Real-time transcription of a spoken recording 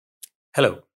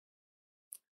Hello,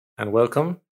 and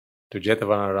welcome to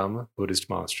Jetavanarama Buddhist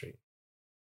Monastery.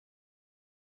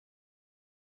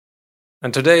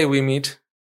 And today we meet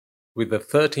with the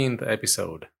 13th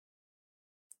episode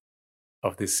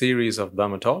of this series of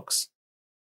Dhamma talks.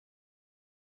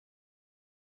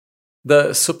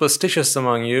 The superstitious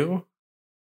among you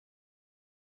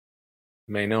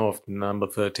may know of number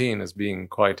 13 as being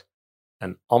quite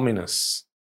an ominous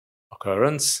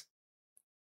occurrence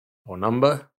or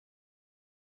number,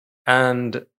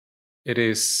 and it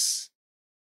is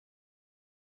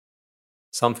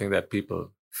something that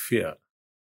people fear.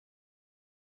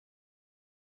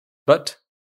 But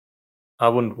I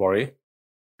wouldn't worry,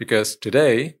 because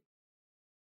today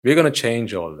we're going to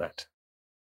change all that.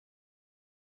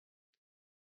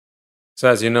 So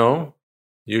as you know,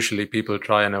 usually people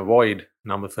try and avoid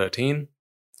number 13.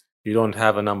 You don't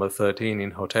have a number 13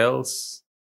 in hotels.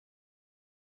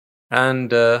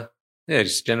 And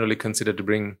it's generally considered to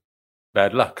bring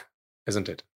bad luck, isn't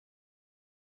it?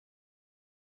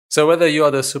 So whether you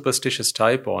are the superstitious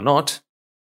type or not,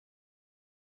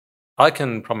 I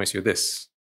can promise you this.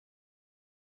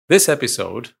 This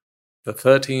episode, the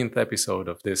 13th episode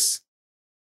of this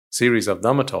series of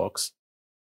Dhamma talks,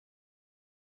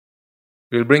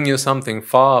 will bring you something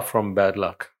far from bad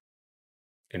luck.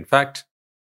 In fact,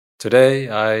 today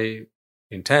I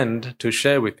intend to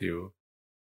share with you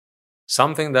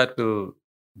something that will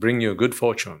bring you good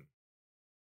fortune,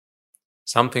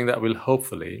 something that will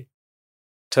hopefully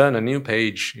turn a new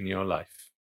page in your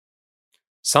life,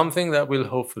 something that will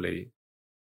hopefully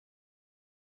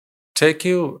take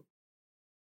you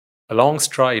a long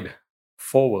stride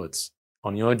forwards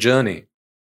on your journey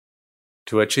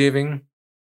to achieving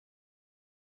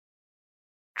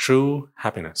true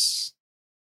happiness.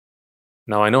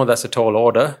 Now, I know that's a tall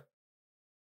order,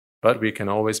 but we can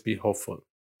always be hopeful,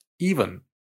 even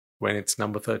when it's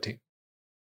number 13.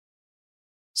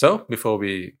 So, before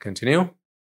we continue,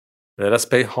 let us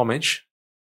pay homage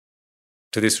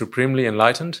to the supremely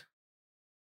enlightened,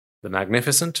 the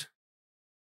magnificent,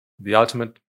 the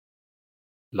ultimate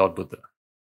Lord Buddha.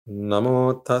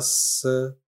 Namo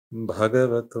tassa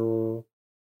bhagavato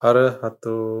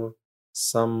arahato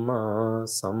samma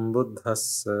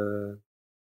sambuddhassa.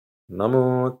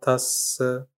 Namo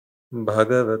tassa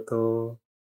bhagavato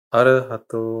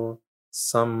arahato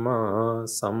samma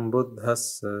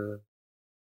sambuddhassa.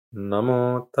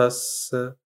 Namo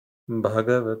tassa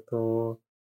bhagavato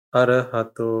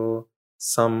arahato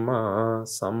samma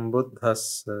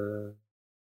sambuddhassa.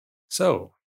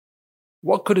 So,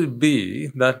 what could it be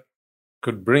that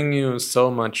could bring you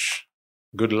so much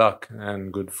good luck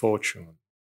and good fortune?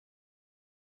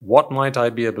 What might I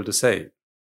be able to say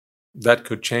that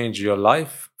could change your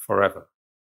life forever?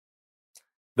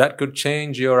 That could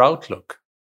change your outlook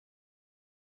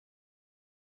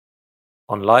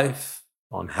on life,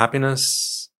 on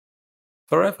happiness,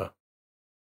 forever?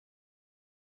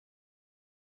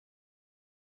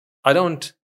 I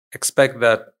don't expect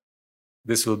that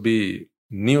this will be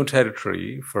new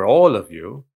territory for all of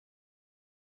you.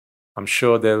 I'm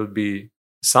sure there will be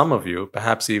some of you,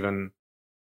 perhaps even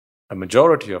a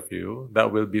majority of you,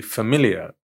 that will be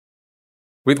familiar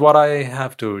with what I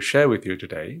have to share with you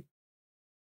today.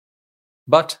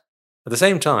 But at the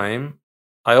same time,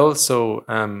 I also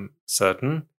am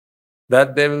certain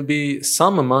that there will be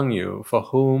some among you for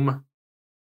whom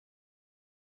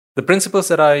the principles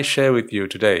that I share with you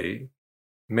today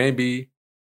may be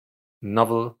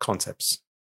novel concepts.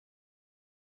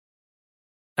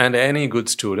 And any good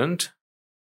student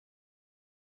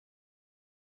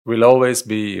will always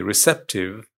be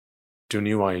receptive to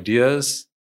new ideas,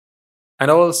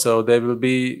 and also they will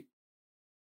be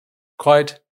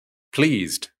quite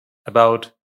pleased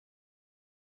about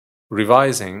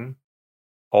revising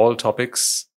all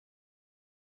topics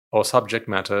or subject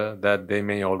matter that they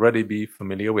may already be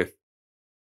familiar with,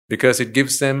 because it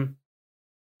gives them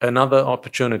another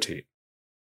opportunity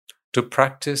to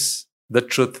practice the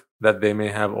truth that they may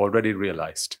have already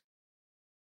realized.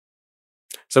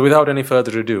 So without any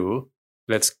further ado,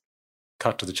 let's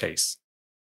cut to the chase.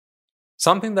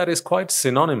 Something that is quite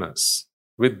synonymous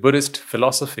with Buddhist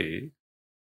philosophy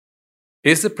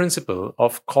is the principle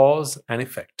of cause and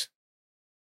effect.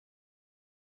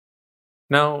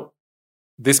 Now,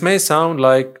 this may sound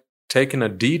like taking a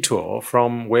detour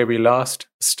from where we last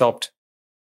stopped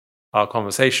our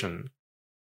conversation.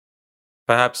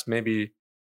 Perhaps maybe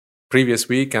previous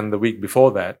week and the week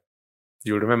before that.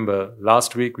 You'll remember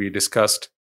last week we discussed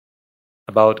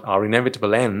about our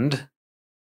inevitable end,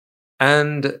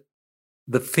 and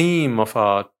the theme of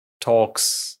our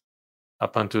talks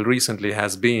up until recently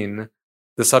has been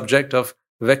the subject of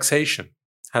vexation,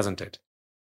 hasn't it?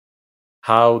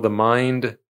 how the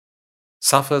mind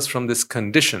suffers from this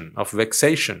condition of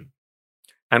vexation.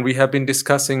 And we have been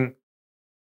discussing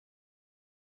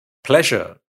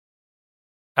pleasure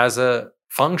as a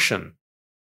function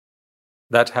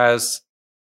that has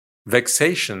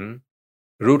vexation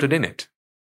rooted in it.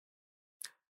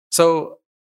 So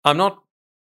I'm not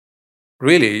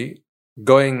really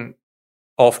going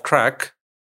off track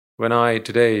when I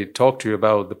today talk to you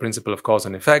about the principle of cause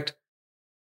and effect,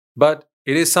 but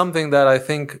it is something that I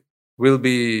think will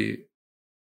be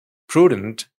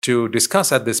prudent to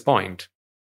discuss at this point,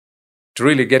 to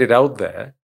really get it out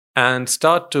there and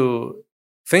start to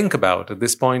think about at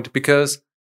this point, because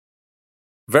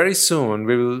very soon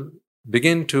we will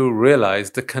begin to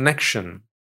realize the connection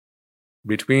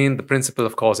between the principle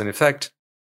of cause and effect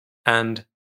and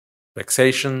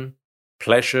vexation,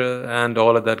 pleasure, and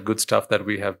all of that good stuff that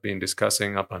we have been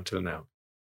discussing up until now.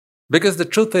 Because the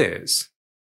truth is,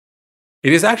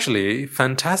 it is actually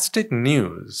fantastic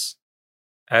news,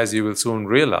 as you will soon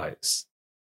realize,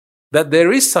 that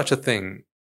there is such a thing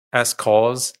as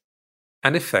cause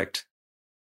and effect,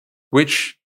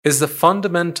 which is the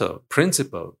fundamental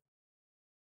principle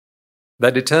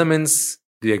that determines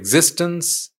the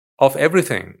existence of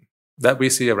everything that we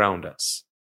see around us.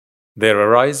 Their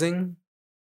arising,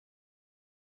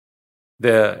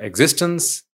 their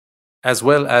existence, as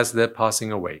well as their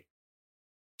passing away.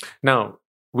 Now,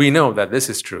 we know that this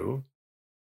is true.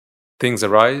 Things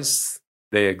arise,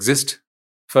 they exist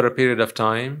for a period of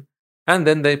time, and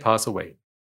then they pass away.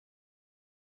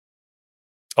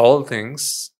 All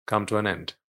things come to an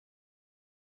end.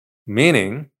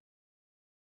 Meaning,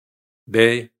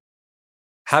 they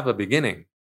have a beginning.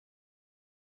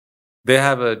 They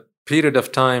have a period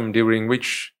of time during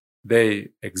which they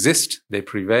exist, they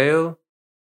prevail,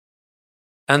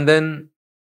 and then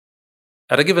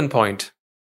at a given point,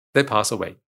 they pass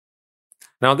away.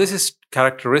 Now, this is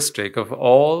characteristic of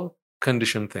all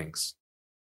conditioned things.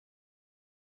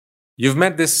 You've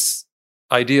met this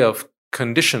idea of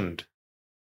conditioned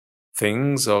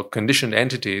things or conditioned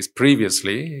entities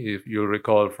previously, if you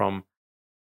recall from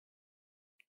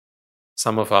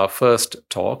some of our first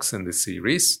talks in this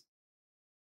series.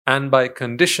 And by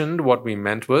conditioned, what we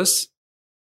meant was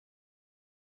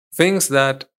things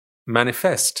that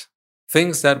manifest,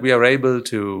 things that we are able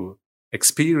to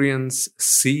experience,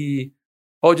 see,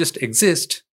 or just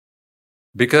exist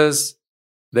because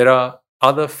there are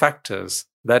other factors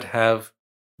that have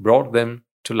brought them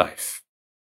to life.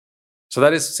 So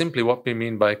that is simply what we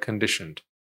mean by conditioned.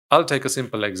 I'll take a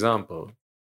simple example.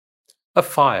 A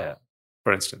fire,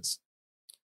 for instance.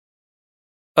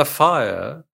 A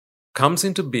fire comes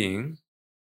into being,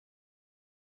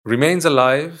 remains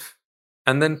alive,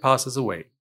 and then passes away.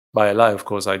 By alive, of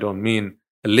course, I don't mean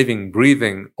a living,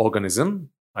 breathing organism.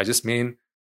 I just mean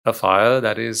a fire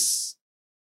that is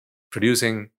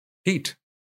producing heat.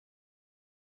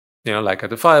 Like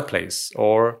at a fireplace,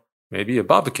 or maybe a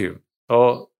barbecue,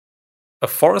 or a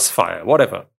forest fire,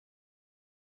 whatever.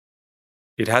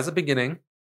 It has a beginning.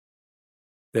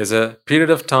 There's a period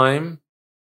of time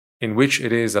in which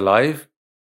it is alive,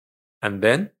 and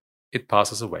then it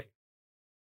passes away.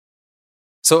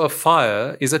 So a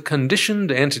fire is a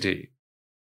conditioned entity.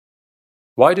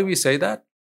 Why do we say that?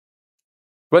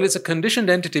 Well, it's a conditioned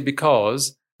entity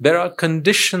because there are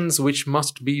conditions which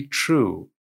must be true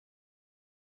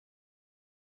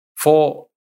for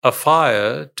a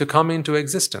fire to come into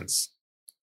existence.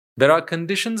 There are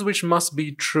conditions which must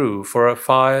be true for a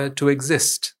fire to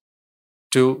exist,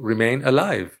 to remain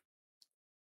alive.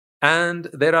 And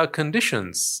there are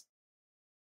conditions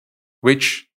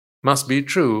which must be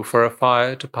true for a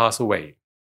fire to pass away.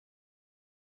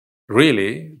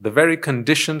 Really, the very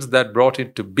conditions that brought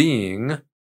it to being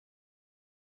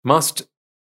must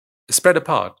spread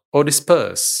apart or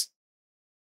disperse,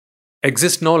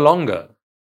 exist no longer.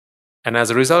 And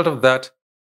as a result of that,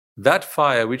 that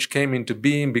fire which came into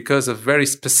being because of very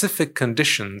specific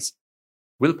conditions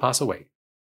will pass away.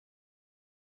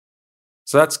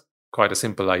 So that's quite a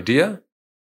simple idea.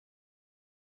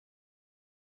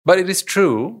 But it is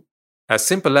true, as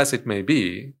simple as it may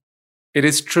be, it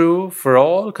is true for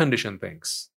all conditioned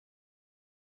things.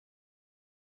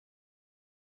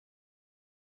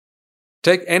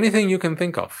 Take anything you can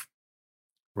think of,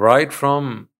 right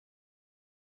from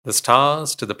the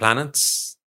stars to the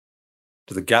planets,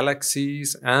 to the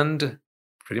galaxies, and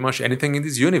pretty much anything in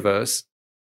this universe,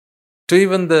 to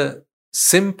even the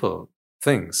simple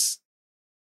things,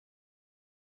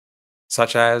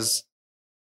 such as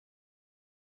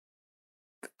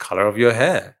the color of your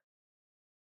hair,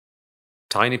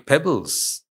 tiny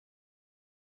pebbles,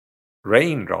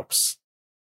 raindrops,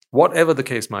 whatever the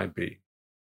case might be.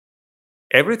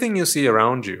 Everything you see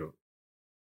around you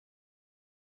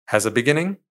has a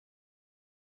beginning,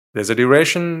 there's a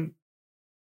duration,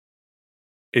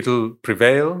 it'll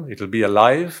prevail, it'll be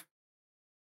alive.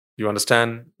 You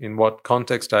understand in what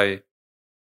context I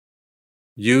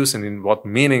use and in what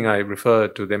meaning I refer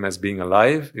to them as being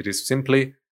alive. It is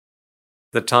simply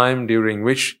the time during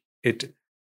which it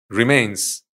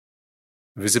remains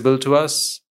visible to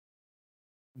us,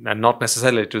 and not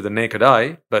necessarily to the naked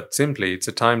eye, but simply it's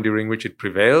a time during which it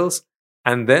prevails,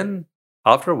 and then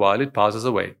after a while it passes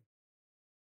away.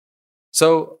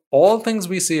 So all things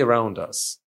we see around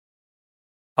us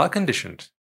are conditioned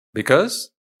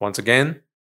because, once again,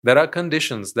 there are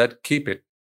conditions that keep it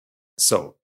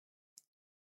so.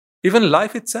 Even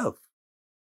life itself.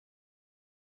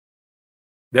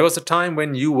 There was a time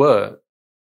when you were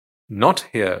not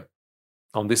here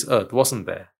on this earth, wasn't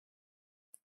there?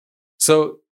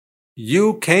 So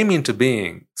you came into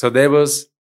being. So there was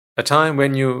a time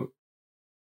when you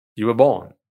were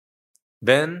born.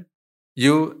 Then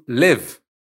you live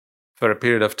for a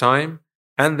period of time,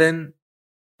 and then,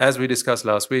 as we discussed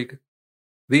last week,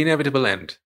 the inevitable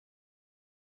end.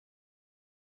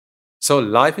 So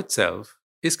life itself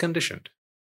is conditioned.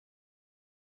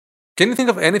 Can you think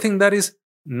of anything that is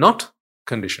not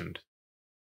conditioned?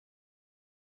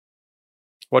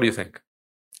 What do you think?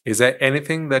 Is there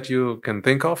anything that you can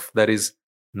think of that is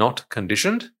not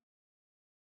conditioned?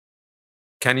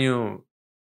 Can you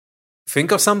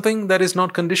think of something that is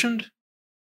not conditioned?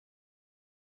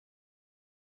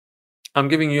 I'm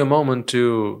giving you a moment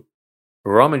to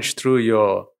rummage through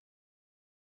your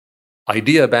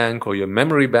idea bank or your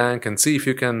memory bank and see if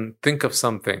you can think of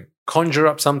something, conjure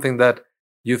up something that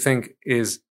you think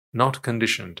is not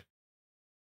conditioned.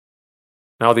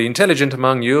 Now, the intelligent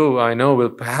among you, I know, will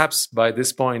perhaps by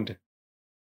this point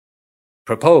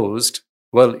proposed,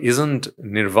 well, isn't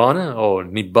nirvana or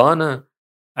nibbana?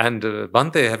 And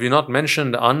Bhante, have you not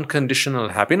mentioned unconditional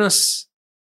happiness?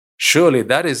 Surely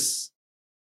that is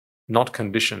not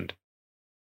conditioned.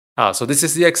 So this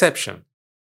is the exception.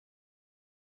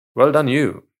 Well done,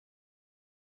 you.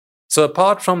 So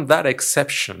apart from that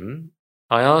exception,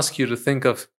 I ask you to think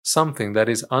of something that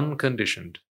is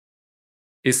unconditioned.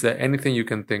 Is there anything you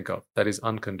can think of that is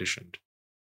unconditioned?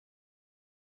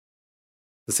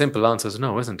 The simple answer is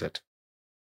no, isn't it?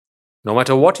 No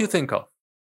matter what you think of,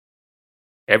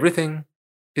 everything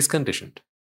is conditioned.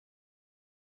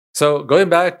 So going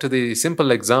back to the simple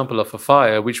example of a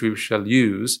fire, which we shall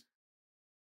use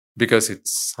because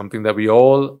it's something that we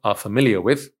all are familiar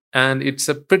with, and it's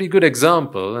a pretty good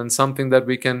example and something that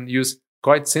we can use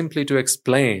quite simply to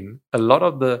explain a lot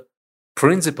of the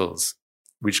principles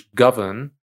which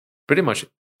govern pretty much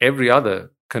every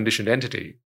other conditioned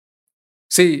entity.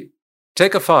 See,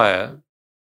 take a fire.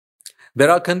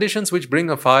 There are conditions which bring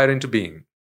a fire into being.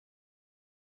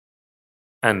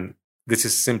 And this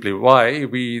is simply why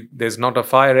there's not a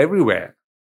fire everywhere.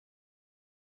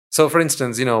 So for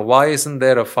instance, why isn't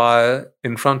there a fire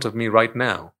in front of me right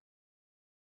now?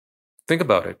 Think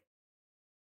about it.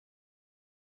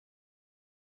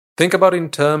 Think about it in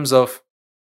terms of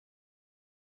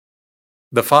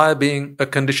the fire being a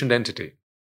conditioned entity.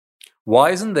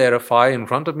 Why isn't there a fire in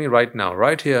front of me right now,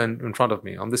 right here in front of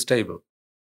me on this table?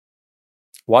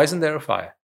 Why isn't there a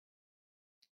fire?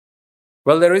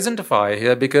 Well, there isn't a fire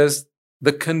here because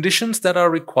the conditions that are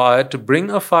required to bring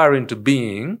a fire into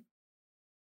being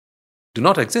do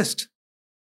not exist.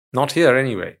 Not here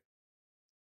anyway.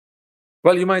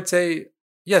 Well, you might say,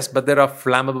 yes, but there are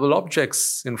flammable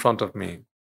objects in front of me,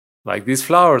 like these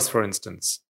flowers, for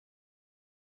instance.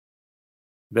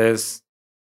 There's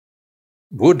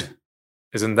wood.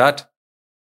 Isn't that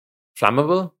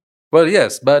flammable? Well,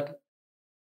 yes, but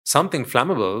something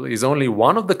flammable is only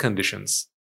one of the conditions,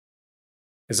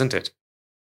 isn't it,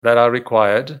 that are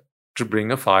required to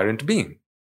bring a fire into being.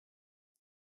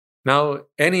 Now,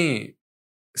 any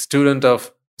student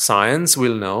of science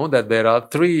will know that there are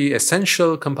three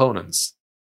essential components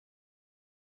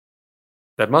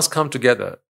that must come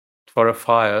together for a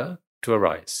fire to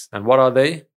arise. And what are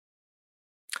they?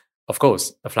 Of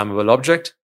course, a flammable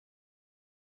object.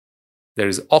 There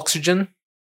is oxygen,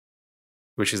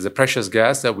 which is the precious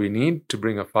gas that we need to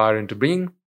bring a fire into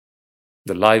being,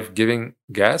 the life-giving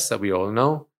gas that we all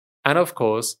know. And of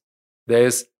course,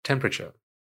 there's temperature.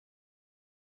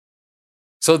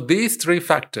 So these three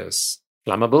factors,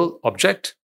 flammable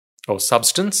object or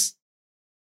substance,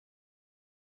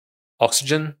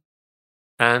 oxygen,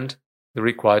 and the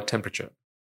required temperature.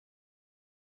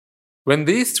 When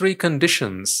these three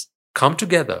conditions come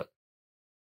together,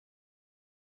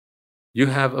 you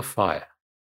have a fire.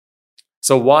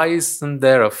 So why isn't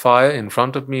there a fire in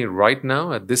front of me right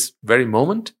now at this very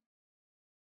moment?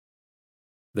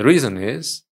 The reason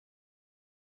is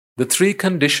the three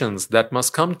conditions that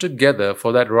must come together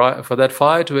for that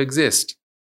fire to exist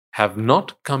have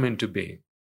not come into being.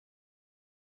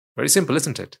 Very simple,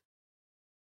 isn't it?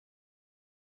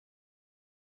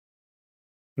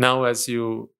 Now, as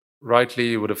you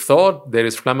rightly would have thought,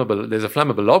 there's a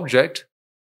flammable object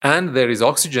and there is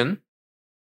oxygen,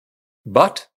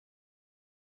 but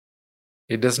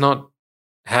it does not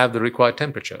have the required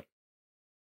temperature.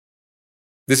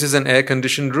 This is an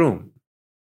air-conditioned room.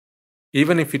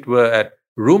 Even if it were at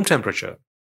room temperature,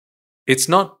 it's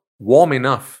not warm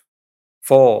enough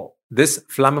for this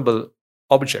flammable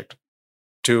object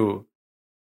to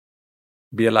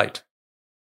be alight.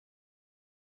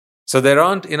 So there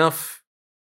aren't enough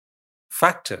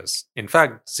factors. In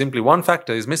fact, simply one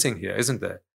factor is missing here, isn't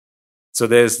there? So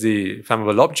there's the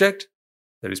flammable object.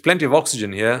 There is plenty of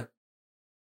oxygen here,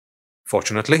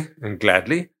 fortunately and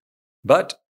gladly,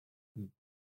 but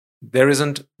there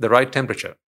isn't the right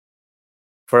temperature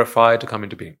for a fire to come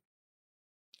into being.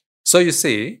 So you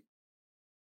see,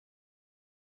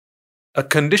 a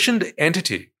conditioned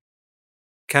entity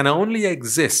can only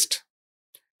exist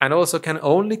and also can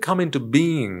only come into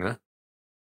being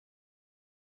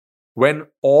when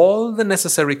all the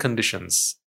necessary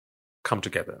conditions come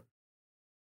together.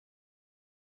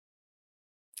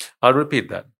 I'll repeat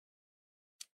that.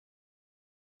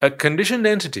 A conditioned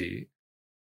entity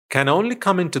can only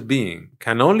come into being,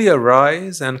 can only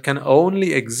arise, and can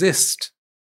only exist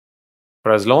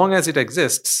for as long as it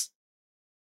exists,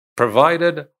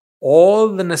 provided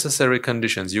all the necessary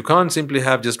conditions. You can't simply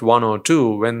have just one or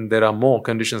two when there are more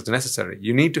conditions necessary.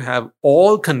 You need to have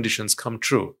all conditions come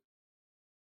true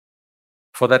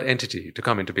for that entity to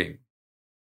come into being.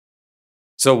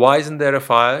 So why isn't there a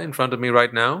fire in front of me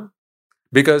right now?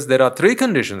 Because there are three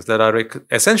conditions that are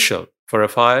essential for a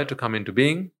fire to come into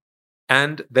being,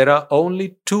 and there are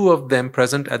only two of them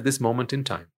present at this moment in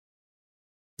time.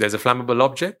 There's a flammable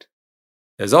object,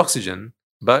 there's oxygen,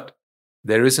 but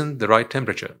there isn't the right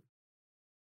temperature.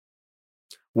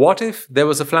 What if there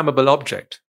was a flammable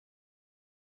object?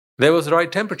 There was the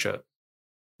right temperature,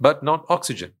 but not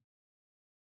oxygen.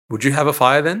 Would you have a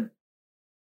fire then?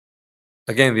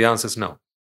 Again, the answer is no.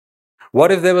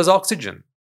 What if there was oxygen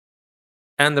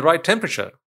and the right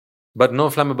temperature, but no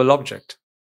flammable object?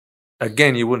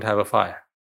 Again, you wouldn't have a fire.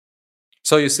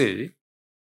 So you see,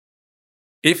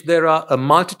 if there are a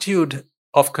multitude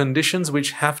of conditions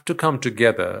which have to come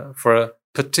together for a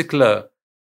particular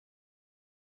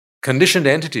conditioned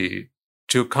entity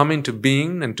to come into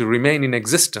being and to remain in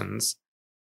existence,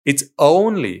 it's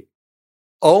only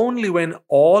when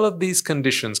all of these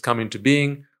conditions come into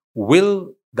being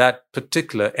will that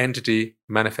particular entity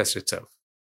manifest itself.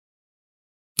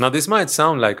 Now, this might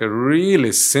sound like a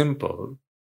really simple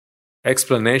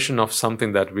explanation of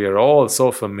something that we are all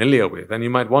so familiar with, and you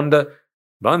might wonder,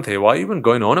 Bhante, why are you even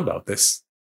going on about this?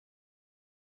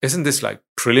 Isn't this like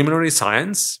preliminary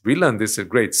science? We learned this at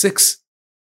grade 6.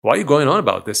 Why are you going on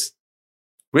about this?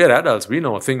 We are adults. We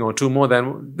know a thing or two more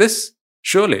than this.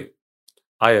 Surely.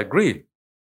 I agree.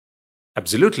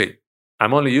 Absolutely.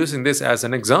 I'm only using this as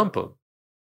an example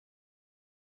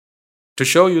to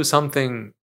show you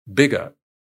something bigger,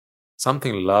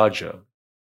 something larger,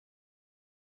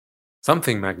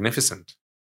 something magnificent.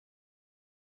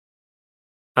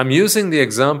 I'm using the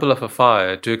example of a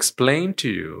fire to explain to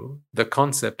you the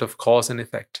concept of cause and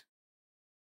effect.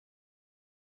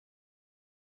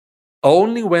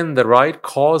 Only when the right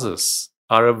causes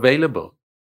are available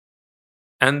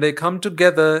and they come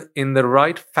together in the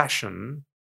right fashion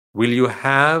will you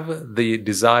have the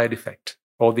desired effect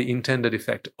or the intended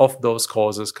effect of those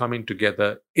causes coming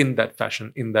together in that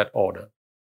fashion, in that order.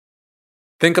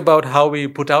 Think about how we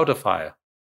put out a fire.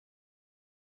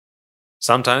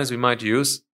 Sometimes we might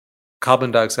use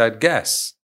carbon dioxide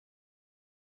gas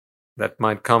that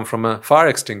might come from a fire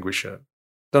extinguisher,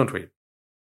 don't we?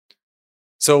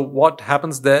 So what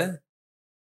happens there?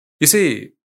 You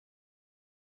see,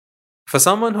 for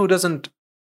someone who doesn't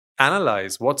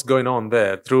analyze what's going on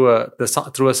there through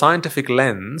a scientific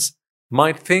lens,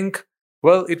 might think,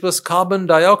 well, it was carbon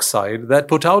dioxide that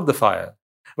put out the fire.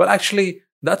 Well, actually,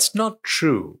 that's not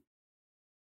true.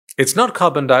 It's not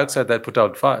carbon dioxide that put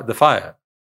out the fire.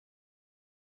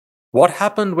 What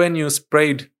happened when you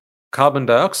sprayed carbon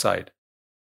dioxide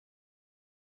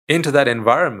into that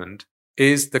environment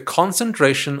is the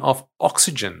concentration of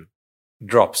oxygen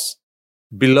drops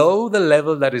below the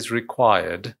level that is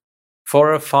required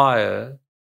for a fire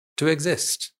to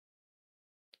exist.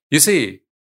 You see,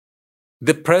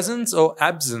 the presence or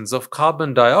absence of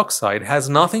carbon dioxide has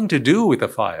nothing to do with a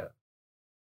fire.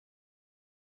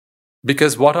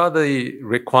 Because what are the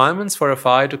requirements for a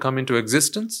fire to come into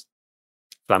existence?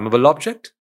 flammable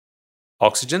object,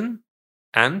 oxygen,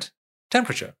 and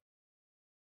temperature.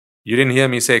 You didn't hear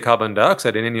me say carbon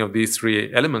dioxide in any of these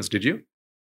three elements, did you?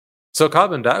 So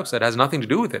carbon dioxide has nothing to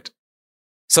do with it.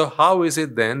 So how is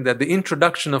it then that the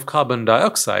introduction of carbon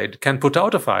dioxide can put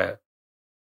out a fire?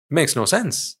 Makes no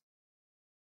sense.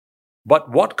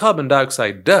 But what carbon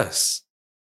dioxide does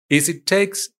is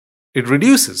it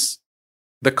reduces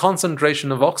the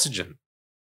concentration of oxygen.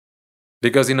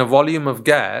 Because in a volume of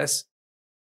gas,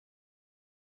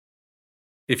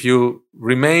 if you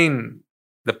remain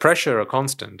the pressure a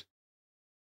constant,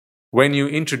 when you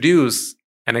introduce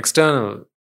an external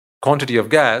quantity of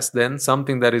gas, then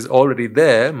something that is already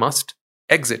there must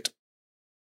exit.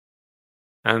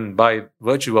 And by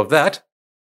virtue of that,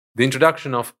 the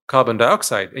introduction of carbon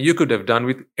dioxide, you could have done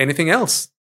with anything else,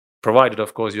 provided,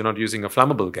 of course, you're not using a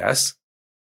flammable gas.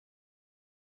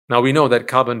 Now we know that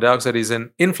carbon dioxide is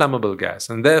an inflammable gas,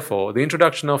 and therefore the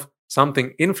introduction of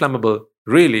something inflammable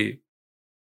really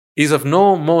is of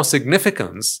no more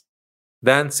significance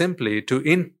than simply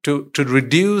to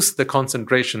reduce the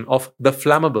concentration of the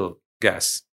flammable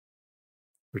gas,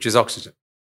 which is oxygen.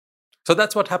 So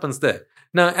that's what happens there.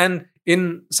 Now, and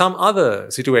in some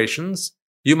other situations,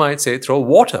 you might say throw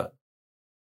water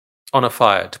on a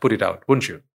fire to put it out, wouldn't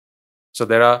you? So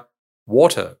there are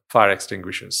water fire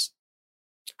extinguishers.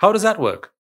 How does that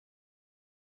work?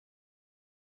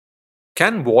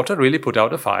 Can water really put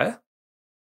out a fire?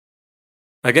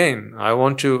 Again, I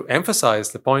want to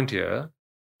emphasize the point here,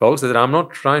 folks, that I'm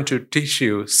not trying to teach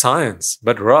you science,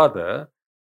 but rather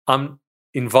I'm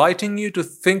inviting you to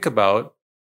think about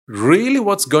really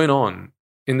what's going on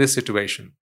in this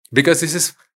situation, because this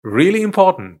is really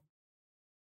important.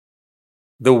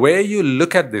 The way you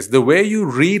look at this, the way you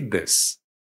read this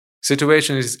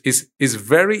situation is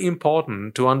very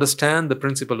important to understand the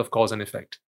principle of cause and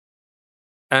effect.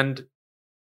 And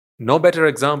no better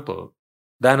example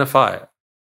than a fire,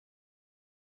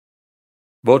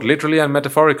 both literally and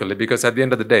metaphorically, because at the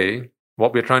end of the day,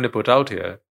 what we're trying to put out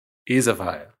here is a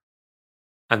fire.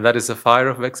 And that is a fire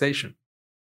of vexation.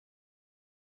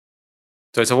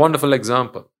 So it's a wonderful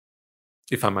example,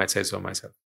 if I might say so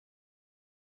myself.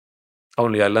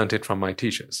 Only I learnt it from my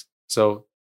teachers. So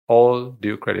all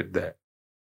due credit there.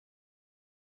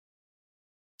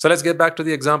 So let's get back to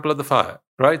the example of the fire,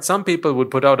 right? Some people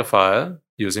would put out a fire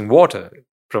using water,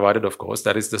 provided, of course,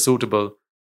 that is the suitable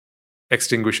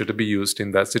extinguisher to be used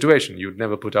in that situation. You'd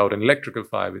never put out an electrical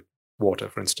fire with water,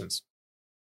 for instance.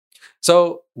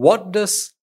 So what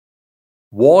does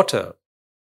water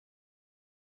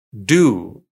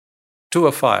do to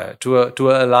a fire, to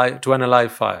an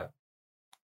alive fire,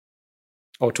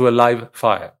 or to a live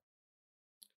fire?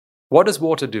 What does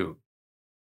water do?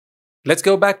 Let's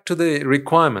go back to the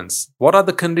requirements. What are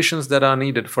the conditions that are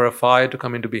needed for a fire to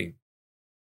come into being?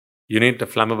 You need a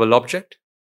flammable object,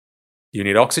 you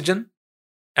need oxygen,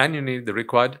 and you need the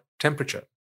required temperature.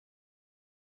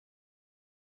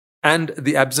 And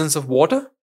the absence of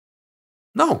water?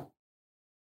 No.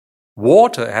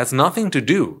 Water has nothing to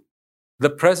do. The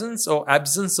presence or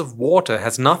absence of water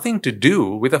has nothing to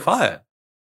do with a fire.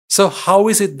 So how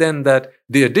is it then that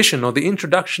the addition or the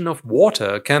introduction of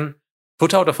water can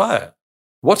put out a fire?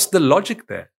 What's the logic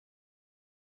there?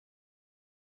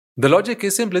 The logic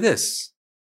is simply this.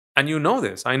 And you know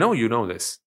this. I know you know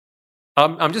this.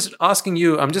 I'm just asking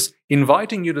you, I'm just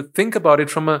inviting you to think about it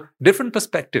from a different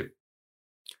perspective.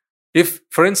 If,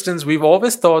 for instance, we've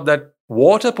always thought that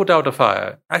water put out a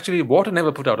fire, actually water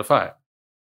never put out a fire.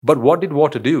 But what did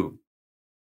water do?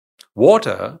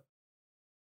 Water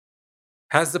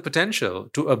has the potential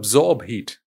to absorb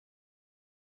heat.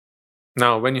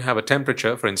 Now, when you have a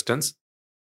temperature, for instance,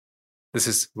 this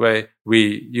is where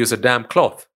we use a damp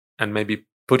cloth and maybe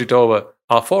put it over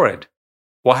our forehead.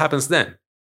 What happens then?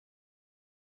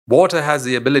 Water has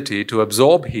the ability to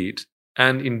absorb heat,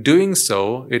 and in doing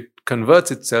so, it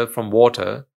converts itself from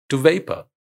water to vapor.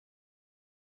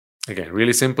 Again,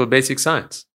 really simple basic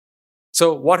science.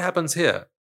 So what happens here?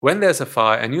 When there's a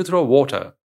fire and you throw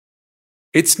water,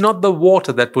 it's not the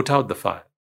water that put out the fire.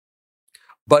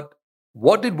 But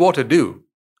what did water do?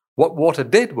 What water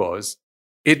did was,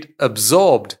 it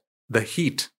absorbed the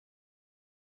heat.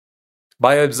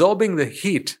 By absorbing the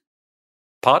heat,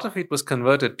 part of it was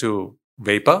converted to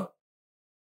vapor.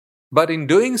 But in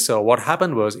doing so, what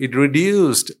happened was, it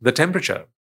reduced the temperature,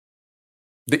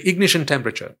 the ignition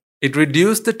temperature. It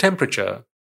reduced the temperature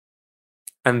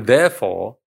and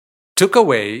therefore took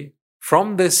away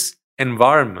from this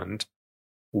environment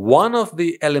one of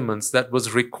the elements that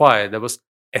was required, that was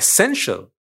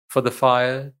essential for the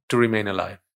fire to remain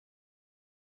alive.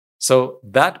 So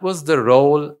that was the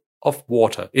role of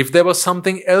water. If there was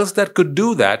something else that could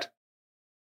do that,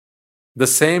 the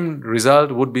same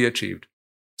result would be achieved.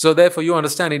 So therefore, you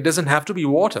understand it doesn't have to be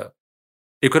water.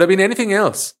 It could have been anything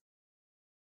else.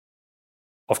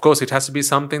 Of course, it has to be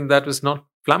something that is not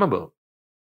flammable.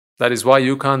 That is why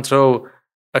you can't throw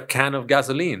a can of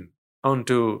gasoline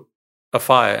onto a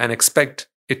fire and expect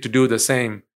it to do the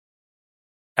same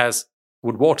as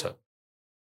would water.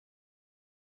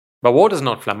 But water is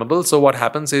not flammable, so what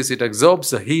happens is it absorbs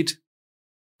the heat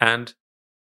and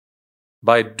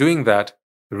by doing that,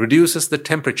 reduces the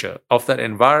temperature of that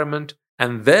environment,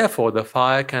 and therefore the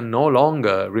fire can no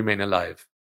longer remain alive.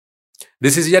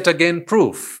 This is yet again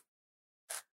proof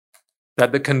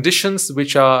that the conditions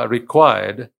which are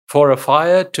required for a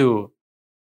fire to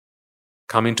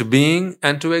come into being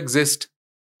and to exist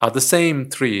are the same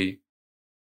three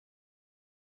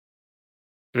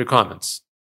requirements,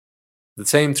 the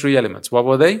same three elements. What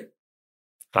were they?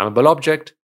 Flammable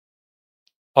object,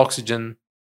 oxygen,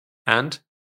 and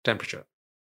temperature.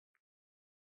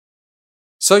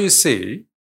 So you see,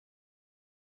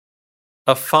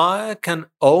 a fire can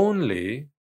only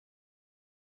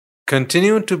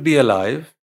continue to be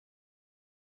alive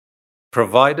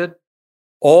provided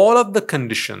all of the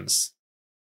conditions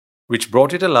which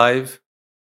brought it alive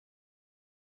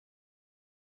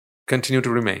continue to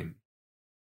remain.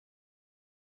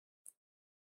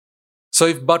 So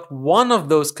if but one of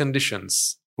those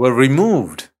conditions were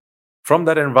removed from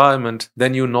that environment,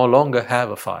 then you no longer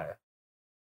have a fire.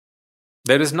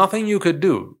 There is nothing you could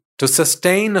do to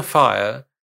sustain a fire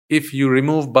if you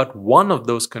remove but one of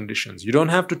those conditions. You don't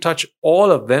have to touch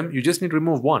all of them, you just need to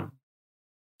remove one.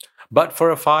 But for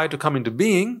a fire to come into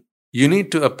being, you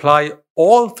need to apply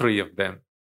all three of them.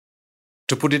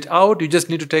 To put it out, you just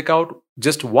need to take out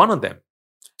just one of them.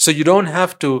 So you don't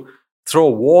have to throw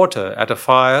water at a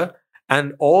fire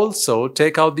and also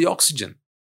take out the oxygen,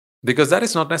 because that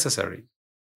is not necessary.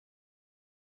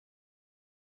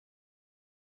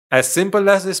 As simple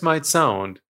as this might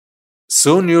sound,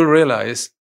 soon you'll realize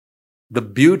the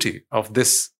beauty of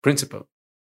this principle.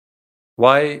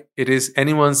 Why it is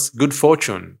anyone's good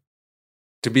fortune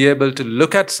to be able to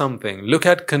look at something, look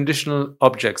at conditional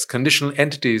objects, conditional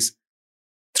entities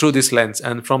through this lens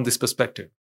and from this perspective.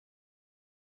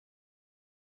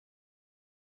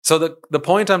 So the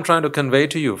point I'm trying to convey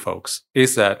to you folks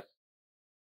is that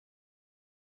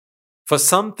for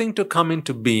something to come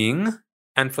into being,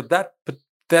 and for that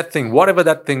thing, whatever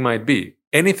that thing might be,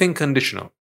 anything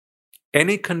conditional,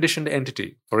 any conditioned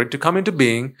entity, for it to come into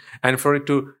being and for it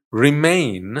to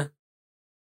remain,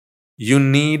 you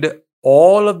need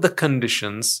all of the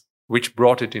conditions which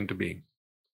brought it into being.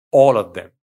 All of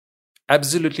them.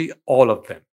 Absolutely all of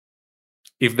them.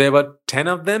 If there were 10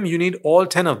 of them, you need all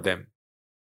 10 of them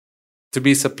to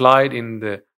be supplied in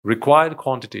the required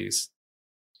quantities,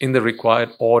 in the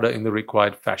required order, in the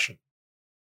required fashion.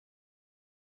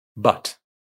 But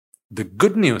the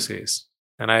good news is,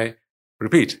 and I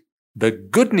repeat, the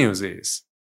good news is,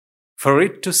 for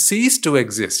it to cease to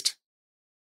exist,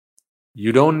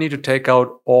 you don't need to take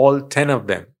out all 10 of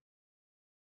them,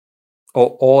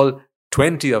 or all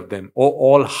 20 of them, or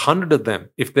all 100 of them,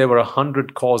 if there were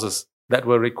 100 causes that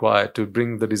were required to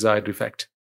bring the desired effect.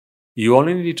 You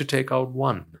only need to take out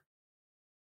one.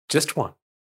 Just one.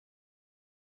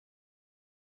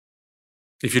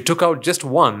 If you took out just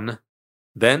one,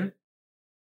 then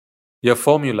your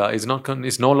formula is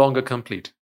no longer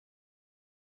complete.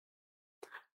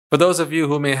 For those of you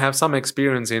who may have some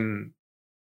experience in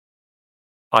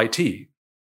IT,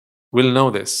 will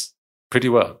know this pretty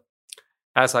well,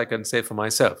 as I can say for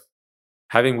myself.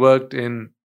 Having worked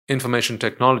in information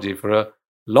technology for a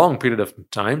long period of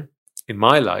time in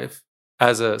my life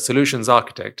as a solutions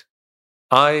architect,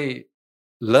 I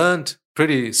learned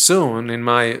pretty soon in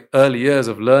my early years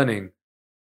of learning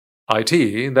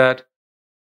IT that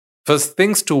for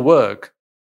things to work,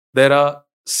 there are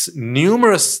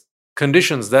numerous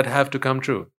conditions that have to come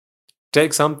true.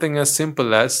 Take something as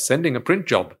simple as sending a print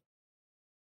job.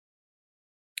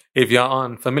 If you're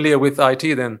unfamiliar with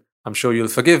IT, then I'm sure you'll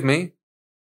forgive me.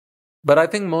 But I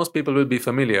think most people will be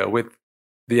familiar with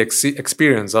the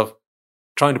experience of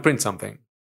trying to print something.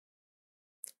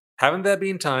 Haven't there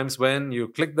been times when you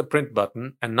click the print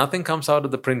button and nothing comes out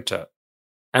of the printer?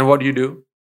 And what do?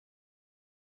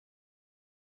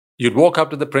 You'd walk up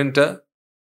to the printer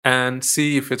and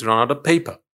see if it's run out of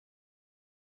paper.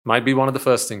 Might be one of the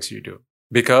first things you do.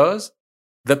 Because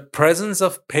the presence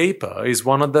of paper is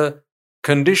one of the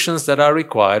conditions that are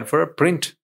required for a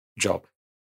print job.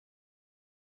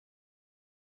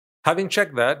 Having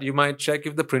checked that, you might check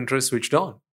if the printer is switched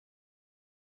on.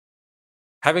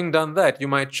 Having done that, you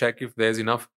might check if there's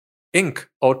enough ink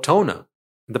or toner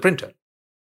in the printer.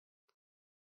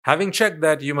 Having checked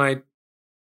that, you might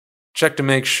check to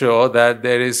make sure that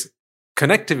there is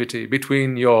connectivity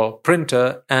between your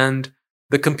printer and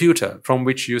the computer from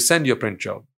which you send your print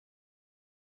job.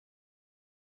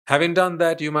 Having done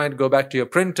that, you might go back to your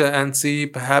printer and see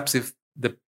perhaps if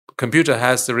the computer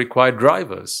has the required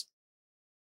drivers,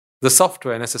 the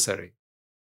software necessary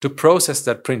to process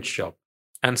that print job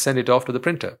and send it off to the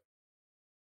printer.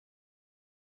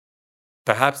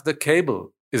 Perhaps the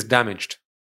cable is damaged.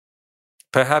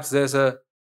 Perhaps there's a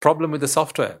problem with the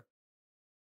software.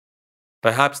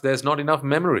 Perhaps there's not enough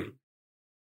memory.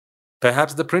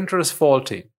 Perhaps the printer is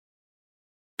faulty.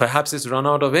 Perhaps it's run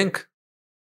out of ink.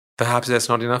 Perhaps there's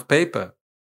not enough paper.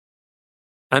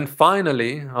 And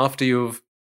finally, after you've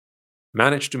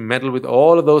managed to meddle with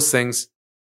all of those things,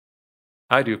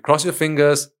 you cross your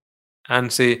fingers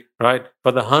and say, right,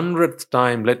 for the 100th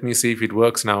time, let me see if it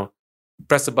works now.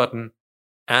 Press a button,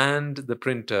 and the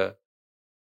printer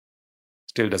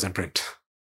still doesn't print.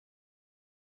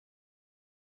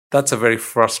 That's a very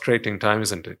frustrating time,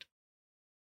 isn't it?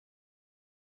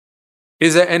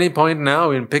 Is there any point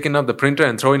now in picking up the printer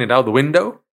and throwing it out the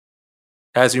window?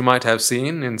 As you might have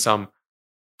seen in some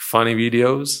funny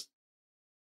videos,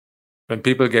 when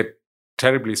people get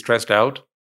terribly stressed out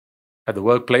at the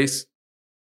workplace,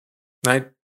 right?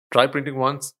 Try printing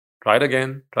once, try it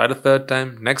again, try it a third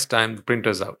time, next time the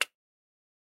printer's out.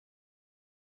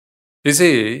 You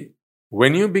see,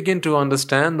 when you begin to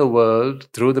understand the world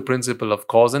through the principle of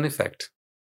cause and effect,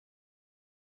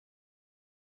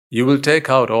 you will take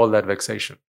out all that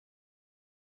vexation.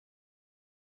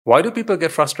 Why do people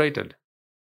get frustrated?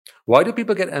 Why do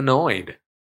people get annoyed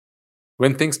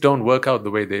when things don't work out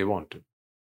the way they want to?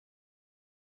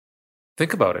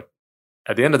 Think about it.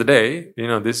 At the end of the day,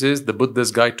 this is the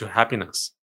Buddha's Guide to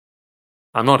Happiness.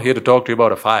 I'm not here to talk to you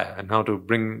about a fire and how to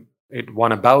bring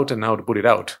one about and how to put it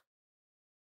out.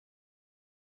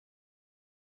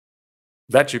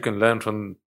 That you can learn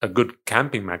from a good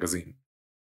camping magazine.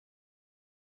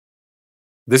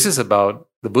 This is about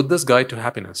the Buddha's Guide to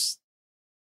Happiness.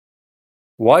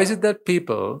 Why is it that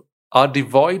people are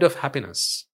devoid of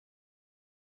happiness?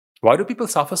 Why do people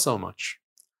suffer so much?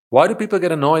 Why do people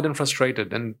get annoyed and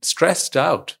frustrated and stressed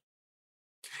out?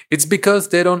 It's because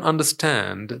they don't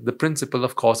understand the principle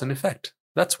of cause and effect.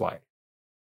 That's why.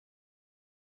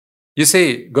 You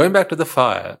see, going back to the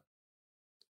fire,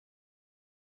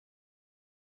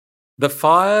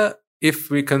 if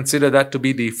we consider that to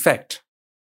be the effect,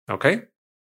 okay?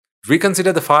 If we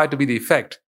consider the fire to be the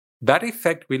effect, that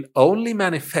effect will only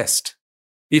manifest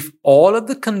if all of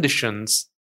the conditions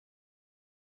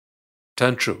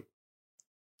turn true.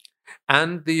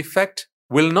 And the effect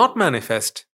will not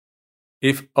manifest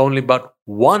if only but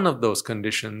one of those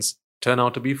conditions turn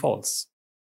out to be false.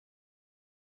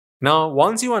 Now,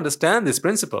 once you understand this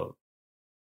principle,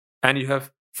 and you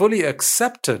have fully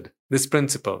accepted this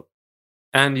principle,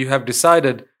 and you have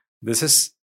decided this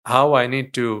is how I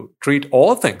need to treat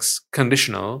all things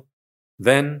conditional,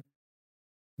 then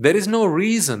there is no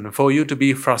reason for you to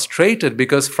be frustrated,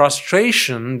 because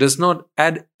frustration does not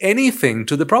add anything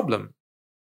to the problem.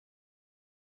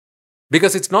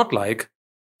 Because it's not like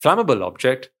flammable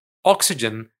object,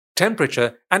 oxygen,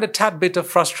 temperature, and a tad bit of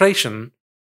frustration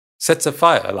sets a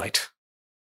fire alight.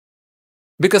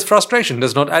 Because frustration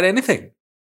does not add anything.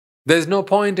 There's no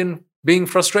point in being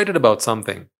frustrated about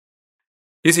something.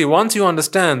 You see, once you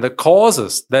understand the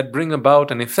causes that bring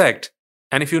about an effect,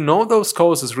 and if you know those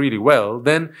causes really well,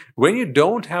 then when you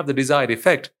don't have the desired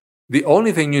effect, the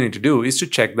only thing you need to do is to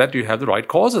check that you have the right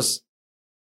causes,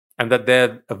 and that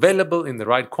they're available in the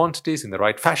right quantities, in the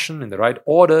right fashion, in the right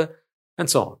order, and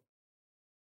so on.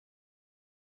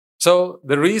 So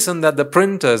the reason that the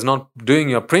printer is not doing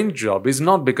your print job is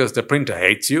not because the printer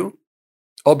hates you,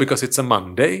 or because it's a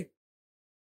Monday,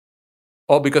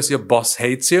 or because your boss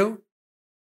hates you,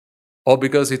 or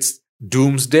because it's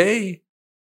doomsday.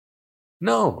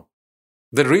 No.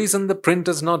 The reason the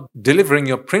printer's not delivering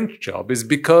your print job is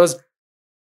because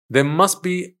there must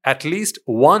be at least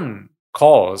one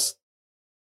cause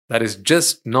that is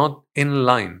just not in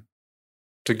line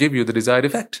to give you the desired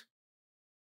effect.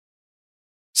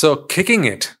 So kicking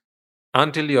it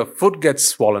until your foot gets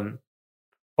swollen,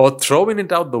 or throwing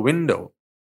it out the window,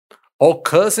 or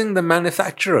cursing the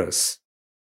manufacturers,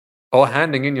 or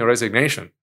handing in your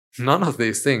resignation, none of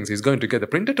these things is going to get the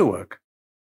printer to work.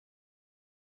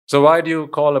 So why do you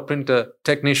call a printer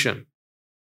technician?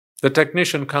 The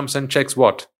technician comes and checks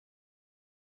what?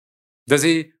 Does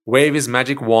he wave his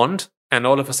magic wand and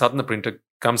all of a sudden the printer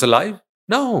comes alive?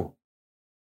 No.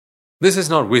 This is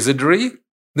not wizardry.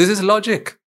 This is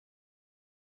logic.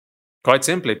 Quite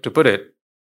simply, to put it,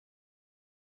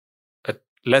 a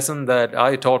lesson that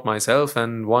I taught myself,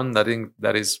 and one that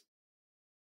is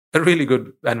a really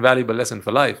good and valuable lesson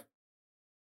for life.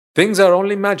 Things are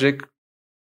only magic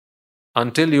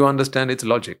until you understand its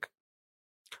logic.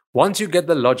 Once you get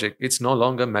the logic, it's no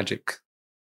longer magic.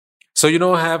 So you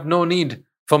don't have no need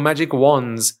for magic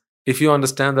wands if you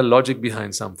understand the logic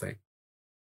behind something.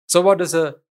 So what does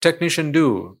a technician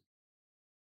do?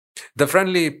 The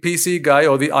friendly PC guy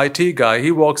or the IT guy,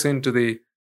 he walks into the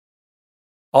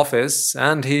office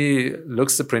and he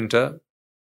looks the printer,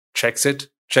 checks it,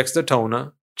 checks the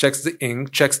toner, checks the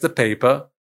ink, checks the paper,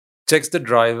 checks the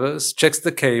drivers, checks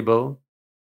the cable,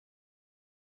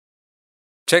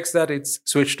 checks that it's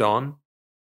switched on,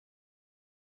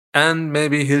 and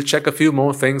maybe he'll check a few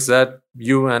more things that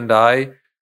you and I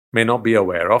may not be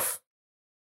aware of.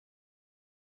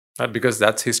 Because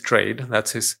that's his trade,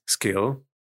 that's his skill,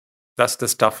 that's the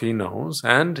stuff he knows,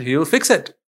 and he'll fix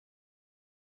it.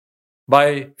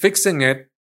 By fixing it,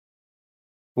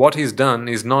 what he's done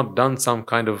is not done some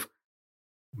kind of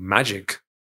magic.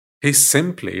 He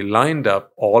simply lined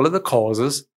up all of the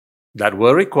causes that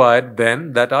were required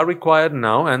then, that are required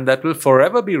now, and that will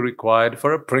forever be required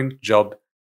for a print job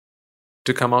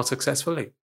to come out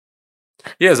successfully.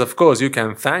 Yes, of course, you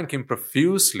can thank him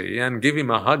profusely and give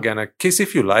him a hug and a kiss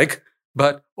if you like,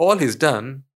 but all he's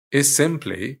done is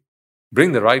simply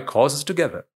bring the right causes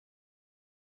together.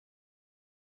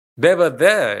 They were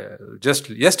there just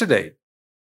yesterday,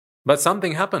 but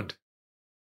something happened.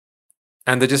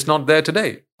 And they're just not there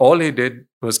today. All he did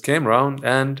was came around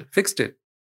and fixed it.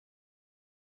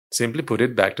 Simply put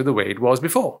it back to the way it was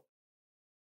before.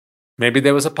 Maybe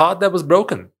there was a part that was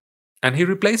broken, and he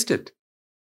replaced it.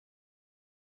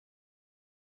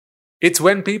 It's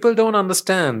when people don't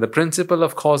understand the principle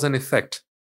of cause and effect,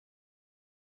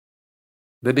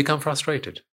 they become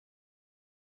frustrated,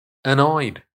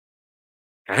 annoyed,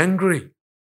 angry,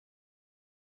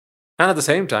 and at the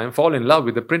same time fall in love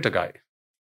with the printer guy.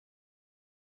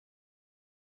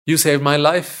 You saved my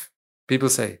life, people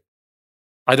say.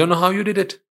 I don't know how you did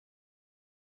it.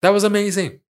 That was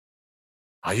amazing.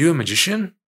 Are you a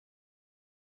magician?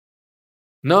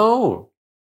 No.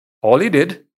 All he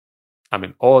did,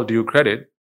 all due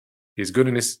credit, he's good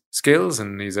in his skills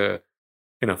and he's for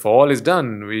all he's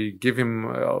done, we give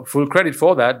him full credit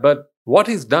for that. But what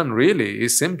he's done really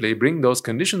is simply bring those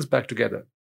conditions back together.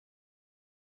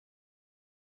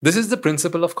 This is the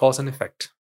principle of cause and effect.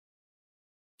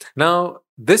 Now,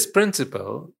 this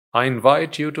principle, I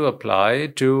invite you to apply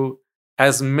to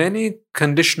as many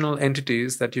conditional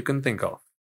entities that you can think of.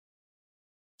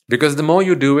 Because the more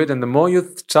you do it and the more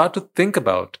you start to think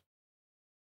about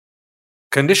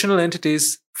conditional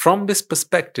entities from this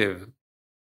perspective,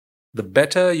 the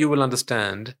better you will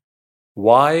understand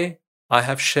why I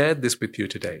have shared this with you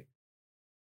today.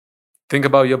 Think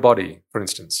about your body, for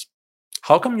instance.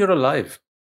 How come you're alive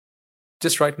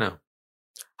just right now?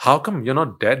 How come you're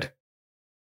not dead?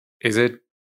 Is it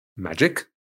magic?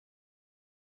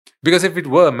 Because if it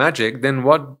were magic, then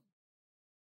what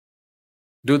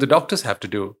do the doctors have to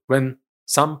do when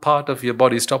some part of your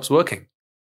body stops working?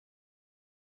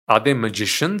 Are they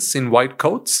magicians in white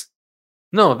coats?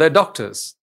 No, they're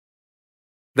doctors.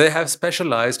 They have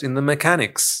specialized in the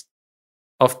mechanics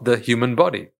of the human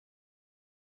body.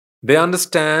 They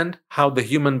understand how the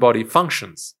human body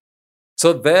functions.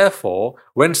 So therefore,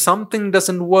 when something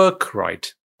doesn't work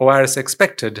right or as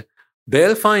expected,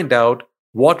 they'll find out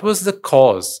what was the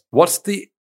cause, what's the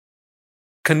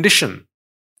condition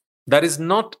that is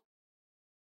not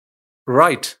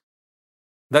right,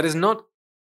 that is not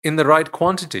in the right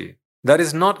quantity, that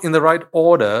is not in the right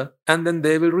order, and then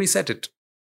they will reset it.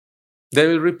 They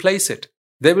will replace it.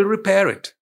 They will repair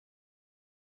it.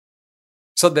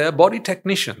 So they're body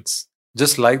technicians,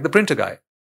 just like the printer guy.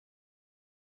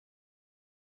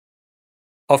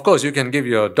 Of course, you can give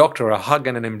your doctor a hug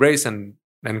and an embrace and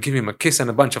give him a kiss and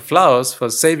a bunch of flowers for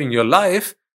saving your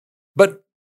life, but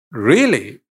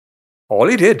really, all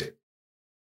he did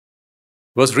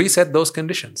was reset those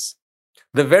conditions.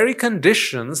 The very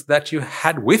conditions that you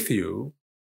had with you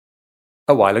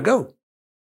a while ago.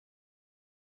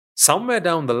 Somewhere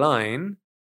down the line,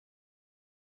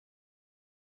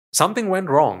 something went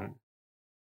wrong.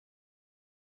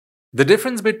 The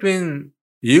difference between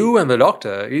you and the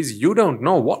doctor is you don't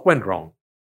know what went wrong,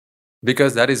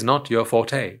 because that is not your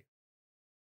forte.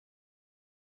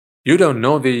 You don't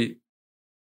know the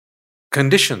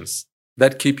conditions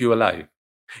that keep you alive.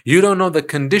 You don't know the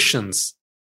conditions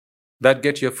that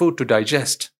get your food to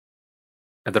digest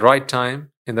at the right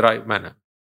time, in the right manner.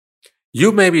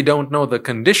 You maybe don't know the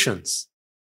conditions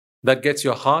that gets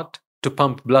your heart to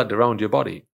pump blood around your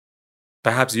body.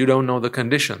 Perhaps you don't know the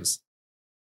conditions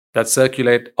that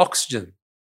circulate oxygen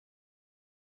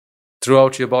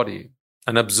throughout your body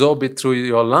and absorb it through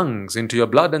your lungs, into your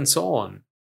blood, and so on.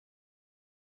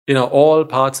 All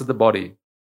parts of the body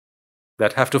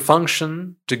that have to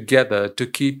function together to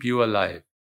keep you alive.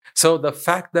 So the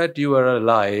fact that you are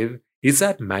alive, is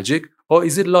that magic or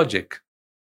is it logic?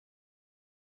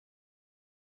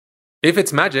 If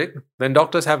it's magic, then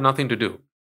doctors have nothing to do.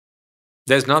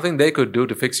 There's nothing they could do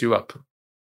to fix you up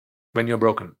when you're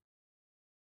broken.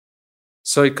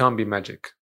 So it can't be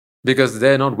magic, because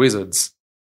they're not wizards.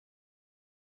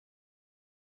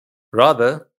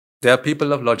 Rather, they are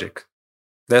people of logic.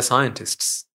 They're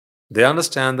scientists. They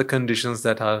understand the conditions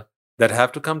that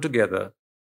have to come together,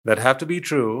 that have to be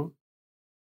true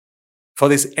for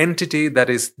this entity that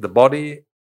is the body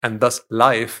and thus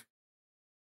life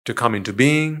to come into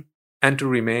being and to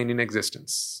remain in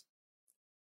existence.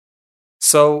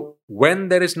 So when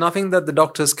there is nothing that the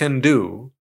doctors can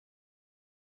do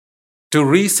to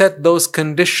reset those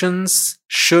conditions,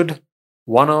 should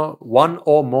one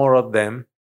or more of them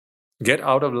get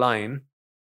out of line,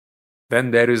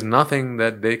 then there is nothing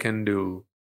that they can do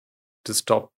to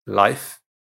stop life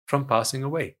from passing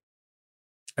away.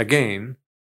 Again,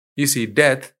 you see,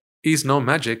 death is no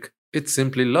magic, it's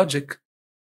simply logic.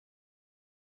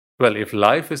 Well, if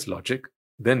life is logic,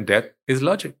 then death is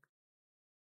logic.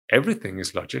 Everything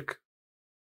is logic.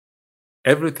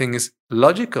 Everything is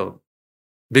logical.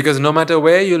 Because no matter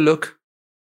where you look,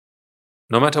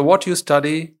 no matter what you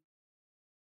study,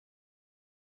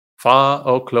 far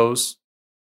or close,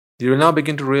 you will now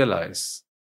begin to realize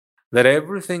that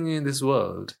everything in this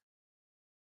world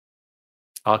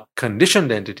are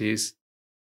conditioned entities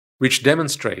which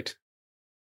demonstrate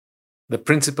the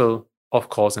principle of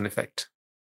cause and effect.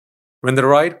 When the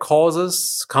right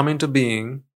causes come into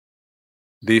being,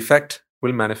 the effect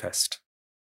will manifest.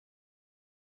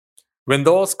 When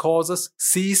those causes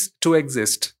cease to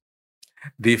exist,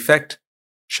 the effect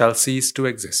shall cease to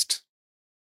exist.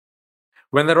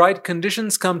 When the right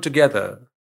conditions come together,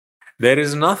 there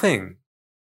is nothing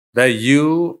that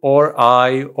you or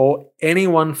I or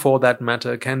anyone for that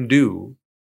matter can do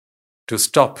to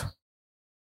stop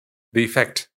the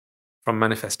effect from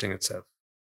manifesting itself.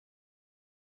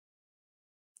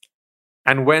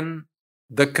 And when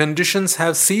the conditions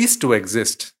have ceased to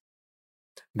exist,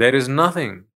 there is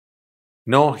nothing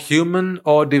no human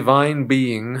or divine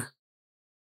being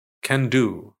can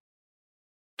do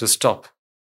to stop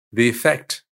the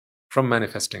effect from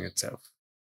manifesting itself.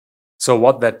 So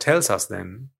what that tells us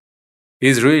then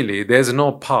is really there's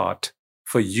no part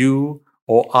for you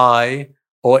or I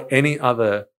or any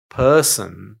other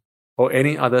person or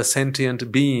any other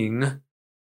sentient being,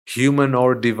 human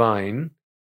or divine,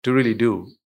 to really do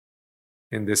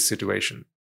in this situation.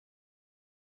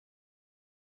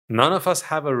 None of us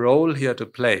have a role here to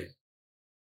play,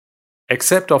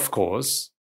 except, of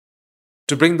course,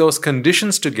 to bring those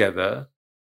conditions together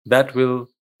that will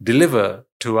deliver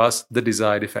to us the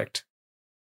desired effect.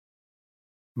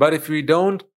 But if we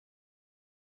don't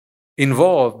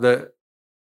involve the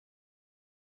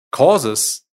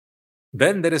causes,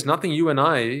 then there is nothing you and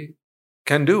I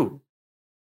can do.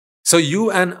 So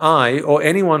you and I, or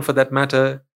anyone for that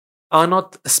matter, are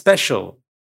not special.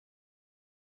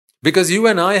 Because you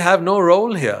and I have no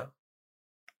role here.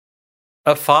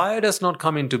 A fire does not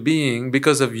come into being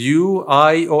because of you,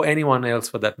 I, or anyone else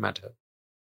for that matter.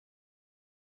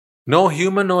 No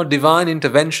human or divine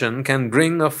intervention can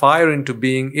bring a fire into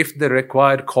being if the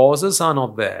required causes are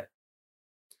not there.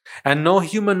 And no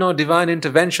human or divine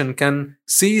intervention can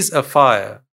seize a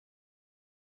fire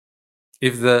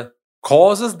if the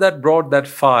causes that brought that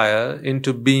fire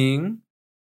into being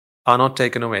are not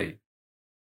taken away.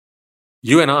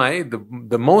 You and I,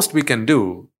 the most we can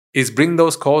do is bring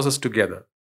those causes together.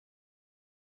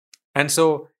 And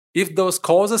so, if those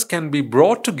causes can be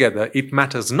brought together, it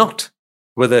matters not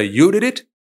whether you did it,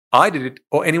 I did it,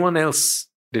 or anyone else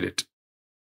did it.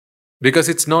 Because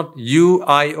it's not you,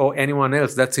 I, or anyone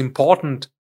else that's important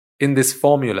in this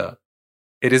formula.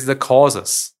 It is the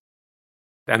causes.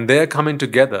 And they're coming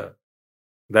together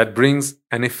that brings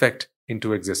an effect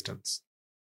into existence.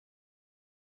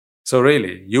 So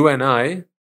really, you and I,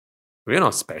 we're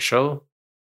not special.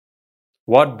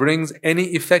 What brings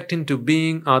any effect into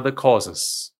being are the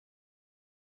causes.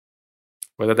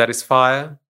 Whether that is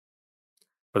fire,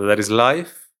 whether that is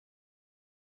life,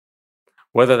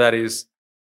 whether that is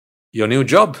your new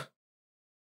job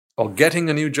or getting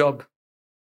a new job.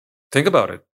 Think about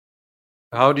it.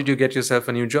 How did you get yourself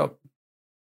a new job?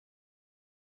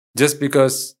 Just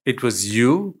because it was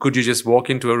you, could you just walk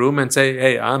into a room and say,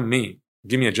 hey, I'm me.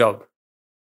 Give me a job.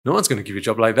 No one's going to give you a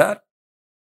job like that.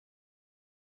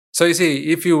 So you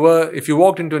see, if you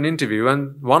walked into an interview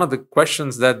and one of the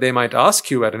questions that they might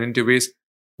ask you at an interview is,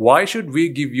 why should we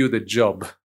give you the job?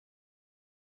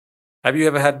 Have you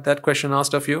ever had that question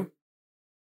asked of you?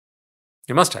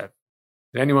 You must have.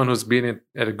 Anyone who's been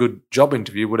at a good job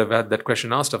interview would have had that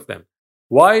question asked of them.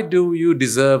 Why do you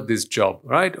deserve this job,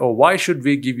 right? Or why should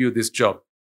we give you this job?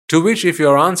 To which, if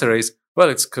your answer is, well,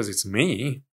 it's because it's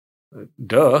me,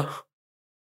 duh,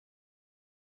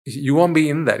 you won't be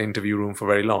in that interview room for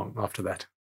very long after that.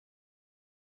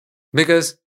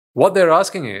 Because what they're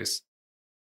asking is,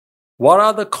 what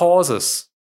are the causes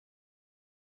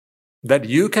that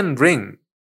you can bring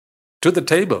to the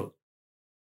table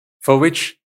for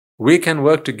which we can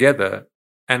work together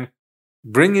and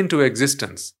bring into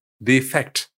existence the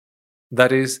effect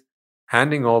that is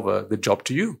handing over the job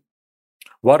to you?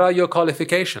 What are your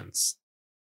qualifications?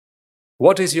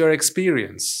 What is your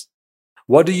experience?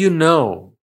 What do you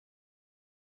know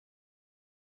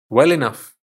well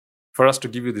enough for us to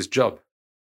give you this job?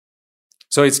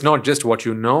 So it's not just what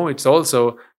you know, it's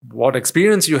also what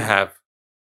experience you have,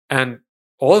 and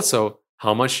also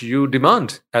how much you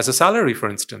demand as a salary, for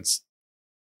instance.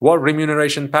 What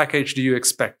remuneration package do you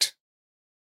expect?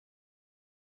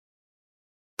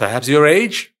 Perhaps your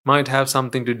age might have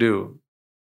something to do.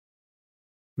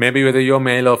 Maybe whether you're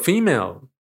male or female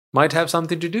might have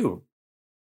something to do.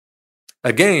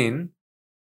 Again,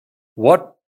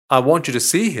 what I want you to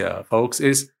see here, folks,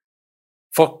 is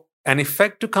for an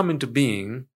effect to come into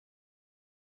being,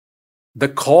 the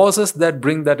causes that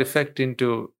bring that effect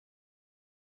into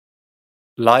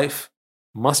life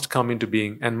must come into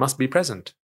being and must be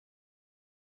present.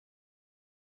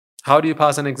 How do you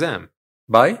pass an exam?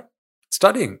 By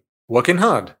studying, working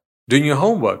hard, doing your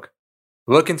homework,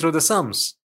 working through the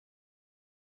sums,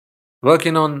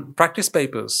 working on practice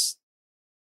papers,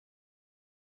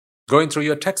 going through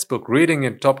your textbook, reading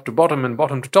it top to bottom and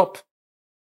bottom to top,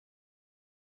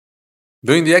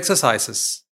 doing the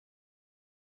exercises,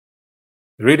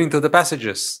 reading through the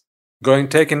passages,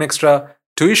 taking extra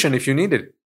tuition if you need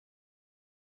it.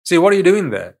 See, what are you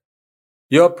doing there?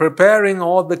 You're preparing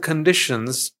all the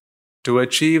conditions to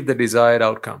achieve the desired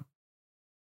outcome.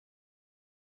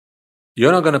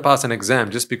 You're not going to pass an exam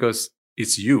just because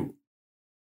it's you.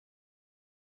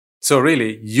 So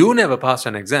really, you never passed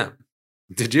an exam,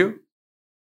 did you?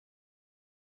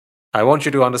 I want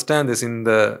you to understand this in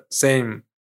the same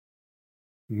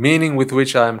meaning with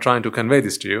which I am trying to convey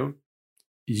this to you.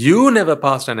 You never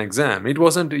passed an exam. It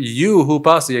wasn't you who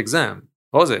passed the exam,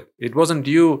 was it? It wasn't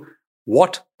you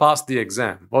what passed the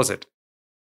exam, was it?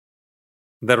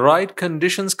 The right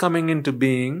conditions coming into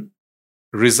being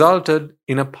resulted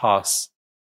in a pass.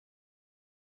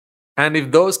 And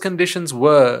if those conditions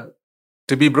were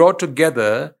to be brought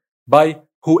together by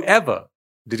whoever,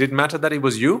 did it matter that it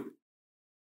was you?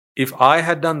 If I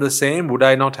had done the same, would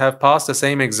I not have passed the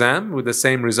same exam with the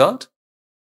same result?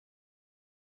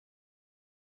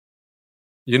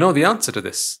 You know the answer to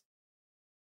this.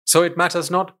 So it matters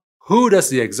not who does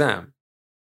the exam,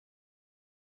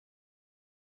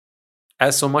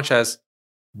 as so much as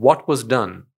what was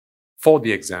done for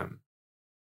the exam.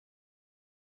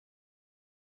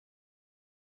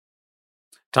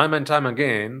 Time and time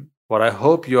again, what I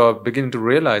hope you are beginning to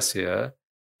realize here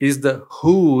is the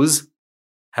who's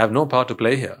have no part to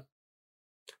play here.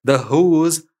 The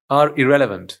who's are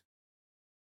irrelevant.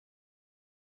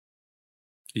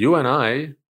 You and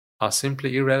I are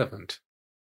simply irrelevant.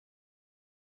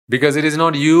 Because it is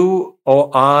not you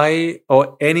or I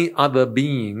or any other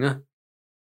being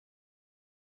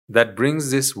that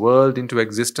brings this world into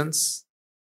existence,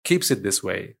 keeps it this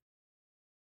way.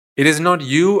 It is not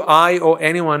you, I, or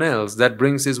anyone else that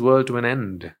brings this world to an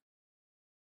end.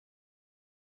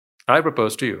 I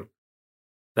propose to you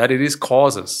that it is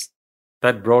causes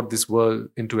that brought this world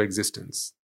into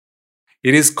existence.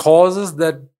 It is causes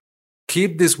that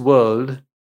keep this world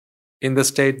in the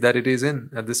state that it is in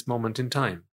at this moment in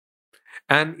time.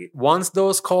 And once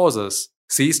those causes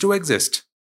cease to exist,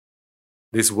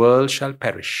 this world shall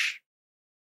perish.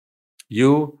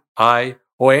 You, I,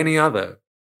 or any other,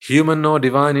 human or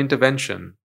divine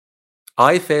intervention,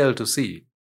 I fail to see.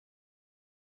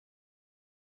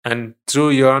 And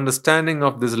through your understanding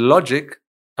of this logic,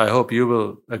 I hope you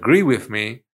will agree with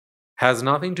me, has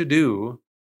nothing to do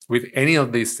with any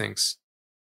of these things.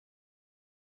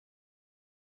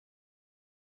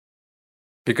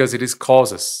 Because it is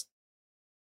causes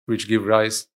which give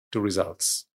rise to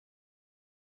results.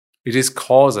 It is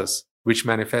causes which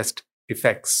manifest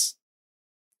effects.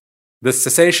 The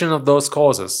cessation of those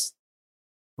causes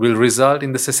will result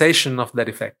in the cessation of that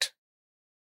effect,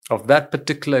 of that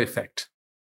particular effect.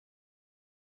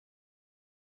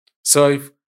 So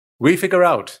if we figure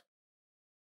out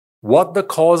what the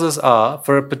causes are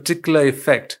for a particular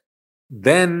effect,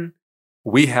 then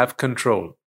we have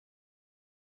control.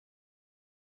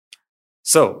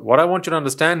 So, what I want you to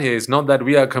understand here is not that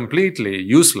we are completely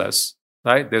useless,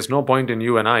 right? There's no point in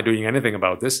you and I doing anything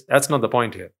about this. That's not the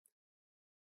point here.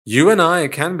 You and I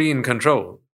can be in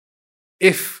control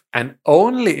if and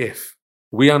only if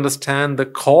we understand the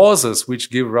causes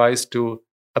which give rise to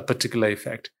a particular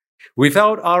effect.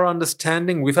 Without our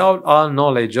understanding, without our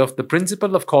knowledge of the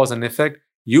principle of cause and effect,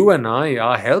 you and I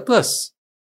are helpless.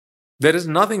 There is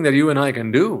nothing that you and I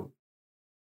can do.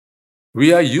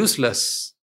 We are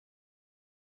useless.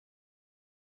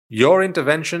 Your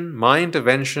intervention, my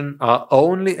intervention are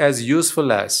only as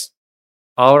useful as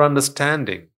our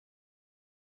understanding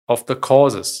of the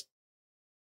causes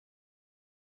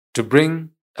to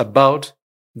bring about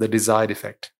the desired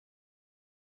effect.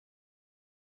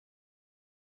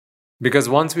 Because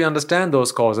once we understand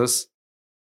those causes,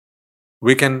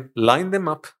 we can line them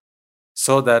up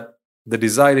so that the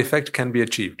desired effect can be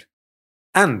achieved.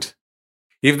 And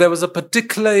if there was a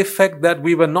particular effect that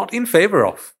we were not in favor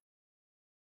of,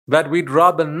 that we'd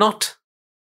rather not,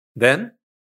 then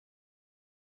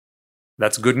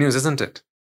that's good news, isn't it?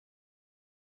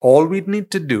 All we'd need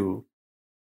to do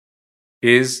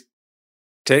is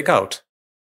take out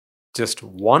just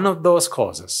one of those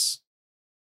causes.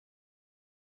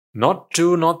 Not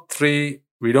two, not three.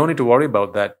 We don't need to worry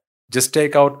about that. Just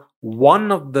take out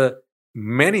one of the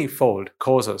many-fold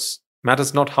causes.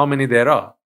 Matters not how many there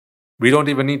are. We don't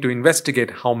even need to investigate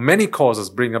how many causes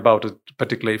bring about a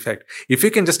particular effect. If we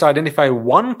can just identify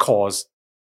one cause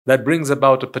that brings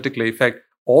about a particular effect,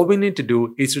 all we need to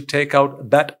do is to take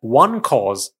out that one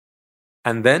cause,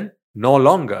 and then no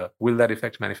longer will that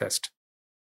effect manifest.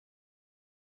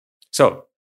 So,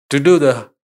 to do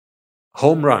the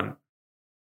home run,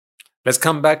 let's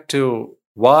come back to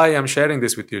why I'm sharing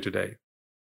this with you today.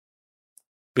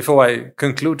 Before I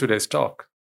conclude today's talk,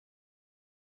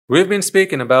 we've been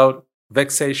speaking about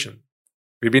vexation.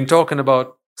 We've been talking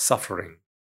about suffering.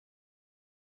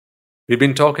 We've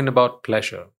been talking about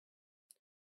pleasure.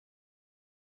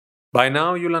 By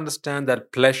now, you'll understand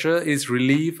that pleasure is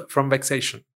relief from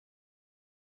vexation.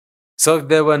 So if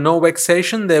there were no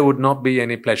vexation, there would not be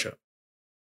any pleasure.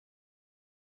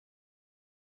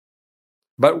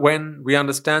 But when we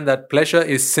understand that pleasure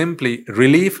is simply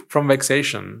relief from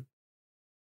vexation,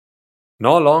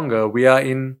 no longer we are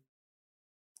in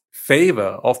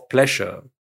favor of pleasure,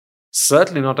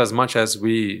 certainly not as much as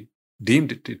we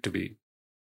deemed it to be.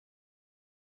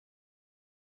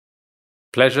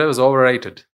 Pleasure is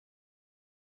overrated.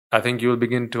 I think you will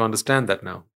begin to understand that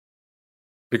now.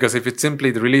 Because if it's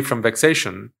simply the relief from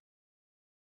vexation,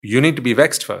 you need to be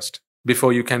vexed first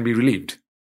before you can be relieved.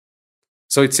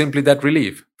 So it's simply that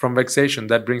relief from vexation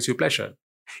that brings you pleasure.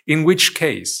 In which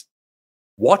case,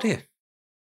 what if,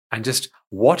 and just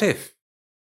what if,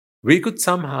 we could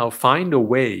somehow find a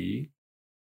way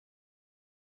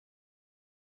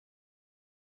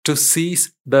to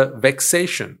cease the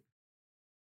vexation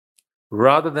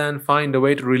rather than find a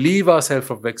way to relieve ourselves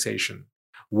of vexation?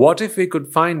 What if we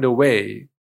could find a way,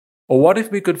 or what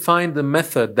if we could find the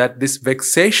method that this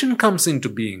vexation comes into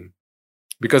being?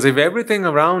 Because if everything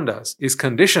around us is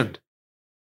conditioned,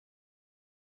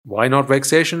 why not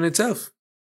vexation itself?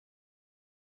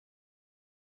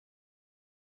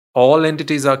 All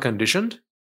entities are conditioned.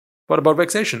 What about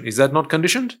vexation? Is that not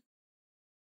conditioned?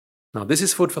 Now, this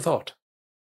is food for thought.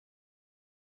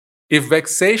 If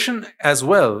vexation as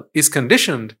well is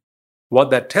conditioned, what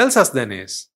that tells us then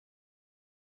is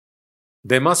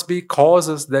there must be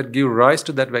causes that give rise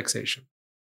to that vexation.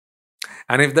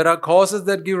 And if there are causes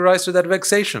that give rise to that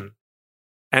vexation,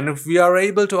 and if we are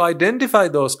able to identify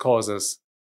those causes,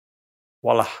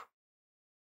 voila,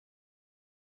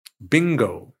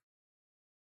 bingo,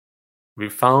 we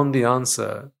found the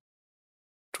answer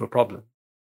to a problem,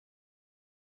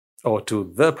 or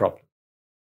to the problem.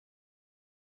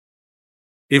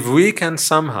 If we can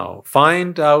somehow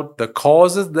find out the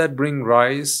causes that bring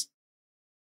rise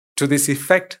to this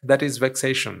effect that is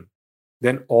vexation,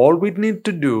 then all we need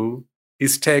to do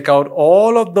is take out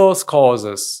all of those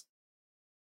causes.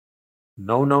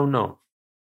 No.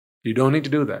 You don't need to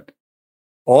do that.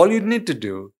 All you need to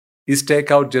do is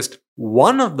take out just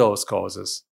one of those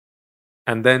causes,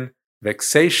 and then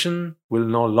vexation will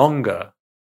no longer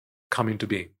come into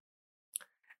being.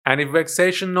 And if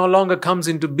vexation no longer comes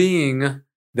into being,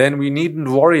 then we needn't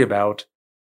worry about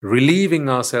relieving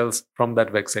ourselves from that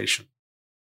vexation.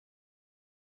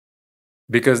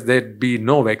 Because there'd be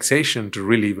no vexation to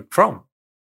relieve from.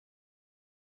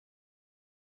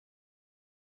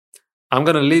 I'm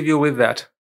going to leave you with that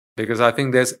because I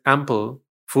think there's ample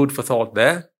food for thought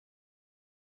there.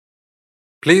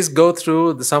 Please go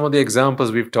through some of the examples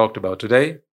we've talked about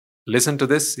today listen to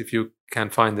this if you can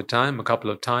find the time a couple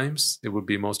of times. It would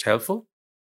be most helpful.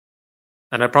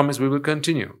 And I promise we will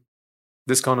continue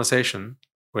this conversation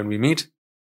when we meet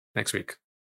next week.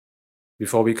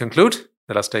 Before we conclude,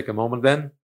 let us take a moment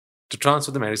then to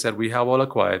transfer the merits that we have all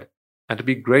acquired and to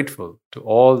be grateful to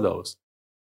all those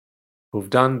who've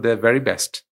done their very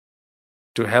best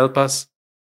to help us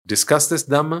discuss this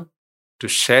Dhamma, to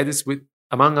share this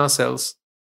among ourselves,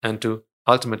 and to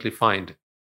ultimately find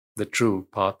the true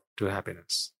path to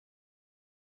happiness.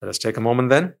 Let us take a moment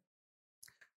then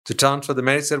to transfer the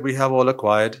merits that we have all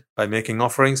acquired by making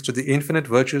offerings to the infinite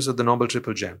virtues of the Noble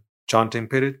Triple Gem, chanting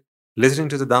Pirit, listening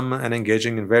to the Dhamma, and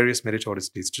engaging in various meritorious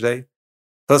deeds today.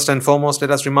 First and foremost,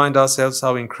 let us remind ourselves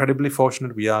how incredibly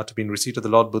fortunate we are to be in receipt of the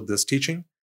Lord Buddha's teaching,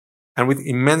 and with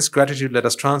immense gratitude let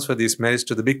us transfer these merits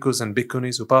to the bhikkhus and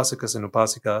bhikkhunis, upasakas and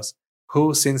upasikas,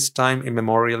 who since time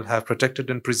immemorial have protected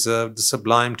and preserved the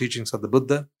sublime teachings of the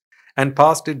Buddha and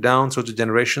passed it down through the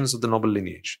generations of the noble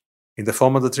lineage, in the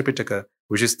form of the Tripitaka,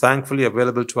 which is thankfully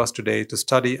available to us today to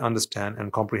study, understand,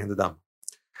 and comprehend the Dhamma.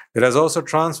 Let us also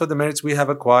transfer the merits we have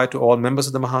acquired to all members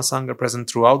of the Mahasangha present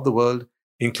throughout the world,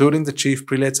 including the chief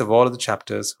prelates of all of the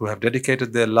chapters, who have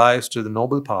dedicated their lives to the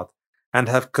noble path and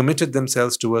have committed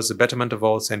themselves towards the betterment of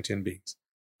all sentient beings.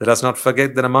 Let us not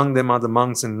forget that among them are the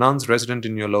monks and nuns resident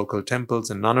in your local temples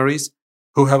and nunneries,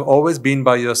 who have always been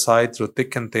by your side through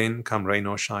thick and thin, come rain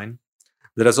or shine.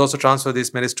 Let us also transfer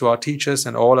these merits to our teachers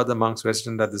and all other monks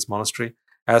resident at this monastery,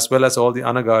 as well as all the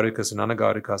anagarikas and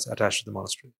anagarikas attached to the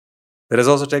monastery. Let us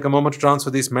also take a moment to transfer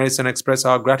these merits and express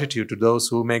our gratitude to those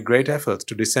who make great efforts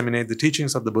to disseminate the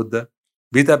teachings of the Buddha,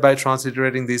 be that by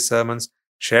transliterating these sermons,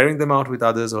 sharing them out with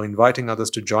others, or inviting others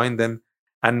to join them.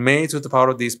 And may, through the power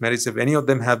of these merits, if any of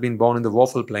them have been born in the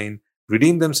woeful plane,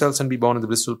 redeem themselves and be born in the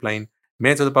blissful plane.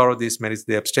 May, through the power of these merits,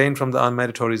 they abstain from the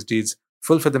unmeritorious deeds,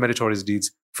 fulfill the meritorious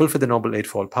deeds, fulfill the Noble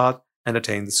Eightfold Path, and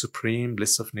attain the supreme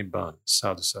bliss of Nibbana.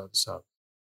 Sadhu, sadhu, sadhu.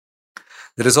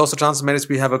 Let us also transfer merits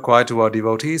we have acquired to our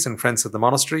devotees and friends of the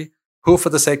monastery, who, for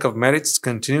the sake of merits,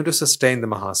 continue to sustain the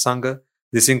Mahasangha.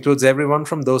 This includes everyone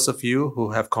from those of you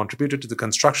who have contributed to the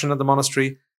construction of the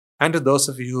monastery, and to those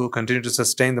of you who continue to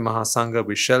sustain the Mahasangha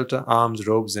with shelter, alms,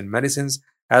 robes, and medicines,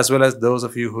 as well as those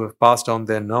of you who have passed on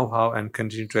their know-how and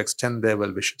continue to extend their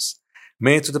well-wishes.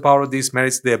 May, through the power of these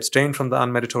merits, they abstain from the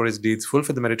unmeritorious deeds,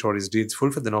 fulfill the meritorious deeds,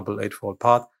 fulfill the Noble Eightfold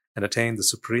Path, and attain the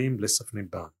supreme bliss of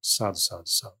Nibbana. Sadhu, sadhu,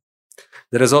 sadhu.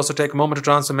 Let us also take a moment to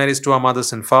transfer merits to our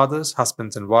mothers and fathers,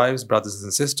 husbands and wives, brothers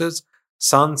and sisters,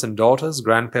 sons and daughters,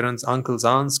 grandparents, uncles,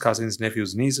 aunts, cousins,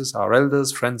 nephews, nieces, our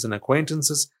elders, friends and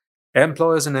acquaintances,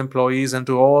 employers and employees, and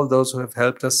to all those who have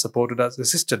helped us, supported us,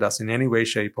 assisted us in any way,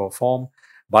 shape, or form.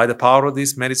 By the power of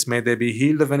these merits, may they be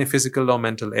healed of any physical or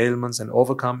mental ailments and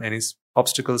overcome any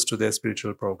obstacles to their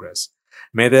spiritual progress.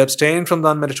 May they abstain from the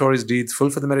unmeritorious deeds,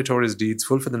 fulfill the meritorious deeds,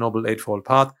 fulfill the Noble Eightfold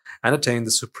Path, and attain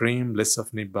the supreme bliss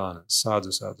of Nibbana.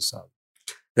 Sadhu, sadhu, sadhu.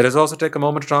 Let us also take a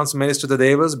moment to transfer merits to the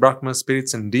Devas, Brahmas,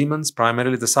 spirits, and demons,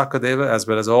 primarily the Sakadeva, as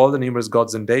well as all the numerous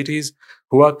gods and deities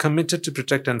who are committed to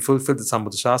protect and fulfill the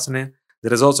Sambuddha Shasana.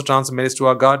 Let us also transfer merits to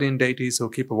our guardian deities who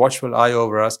keep a watchful eye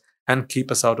over us and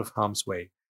keep us out of harm's way.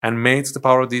 And may, through the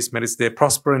power of these merits, they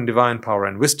prosper in divine power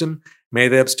and wisdom. May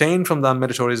they abstain from the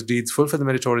unmeritorious deeds, fulfill the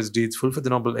meritorious deeds, fulfill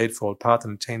the Noble Eightfold Path,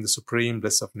 and attain the supreme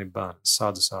bliss of Nibbana.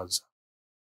 Sadhu, sadhu, sadhu.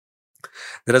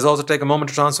 Let us also take a moment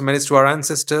to transfer merits to our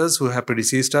ancestors who have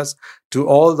predeceased us, to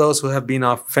all those who have been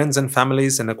our friends and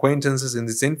families and acquaintances in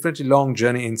this infinitely long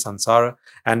journey in samsara,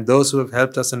 and those who have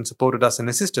helped us and supported us and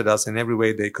assisted us in every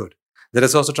way they could. Let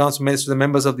us also transfer merits to the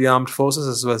members of the armed forces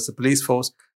as well as the police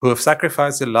force who have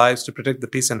sacrificed their lives to protect the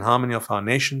peace and harmony of our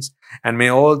nations, and may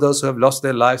all those who have lost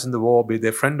their lives in the war, be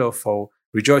their friend or foe,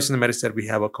 rejoice in the merits that we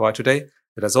have acquired today.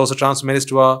 Let us also transfer merits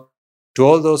to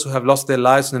all those who have lost their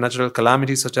lives in the natural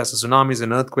calamities such as the tsunamis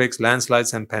and earthquakes,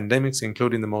 landslides and pandemics,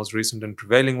 including the most recent and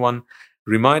prevailing one,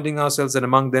 reminding ourselves that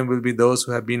among them will be those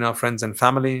who have been our friends and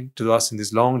family to us in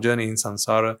this long journey in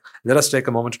samsara. Let us take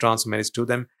a moment to transfer merits to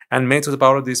them, and may through the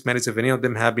power of these merits, if any of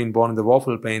them have been born in the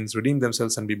woeful planes, redeem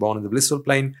themselves and be born in the blissful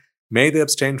plane. May they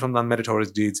abstain from the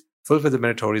unmeritorious deeds, fulfill the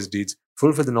meritorious deeds,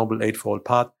 fulfill the Noble Eightfold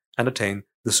Path, and attain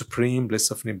the supreme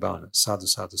bliss of Nibbana. Sadhu,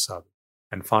 sadhu, sadhu.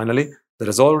 And finally, let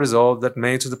us all resolve that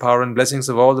may, through the power and blessings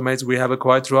of all the merits we have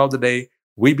acquired throughout the day,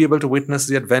 we be able to witness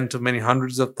the advent of many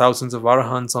hundreds of thousands of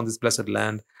Arahants on this blessed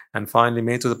land. And finally,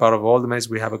 may, through the power of all the merits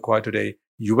we have acquired today,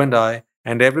 you and I,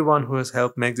 and everyone who has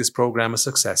helped make this program a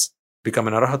success, become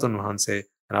an Arahatun Vahanse,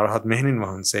 an Arahat Mehnin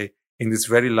Vahanse, in this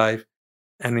very life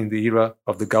and in the era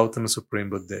of the Gautama Supreme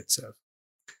Buddha itself.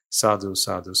 Sadhu,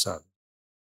 sadhu, sadhu.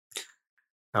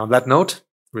 Now, on that note,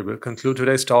 we will conclude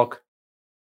today's talk.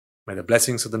 May the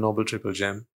blessings of the Noble Triple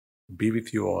Gem be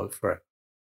with you all forever.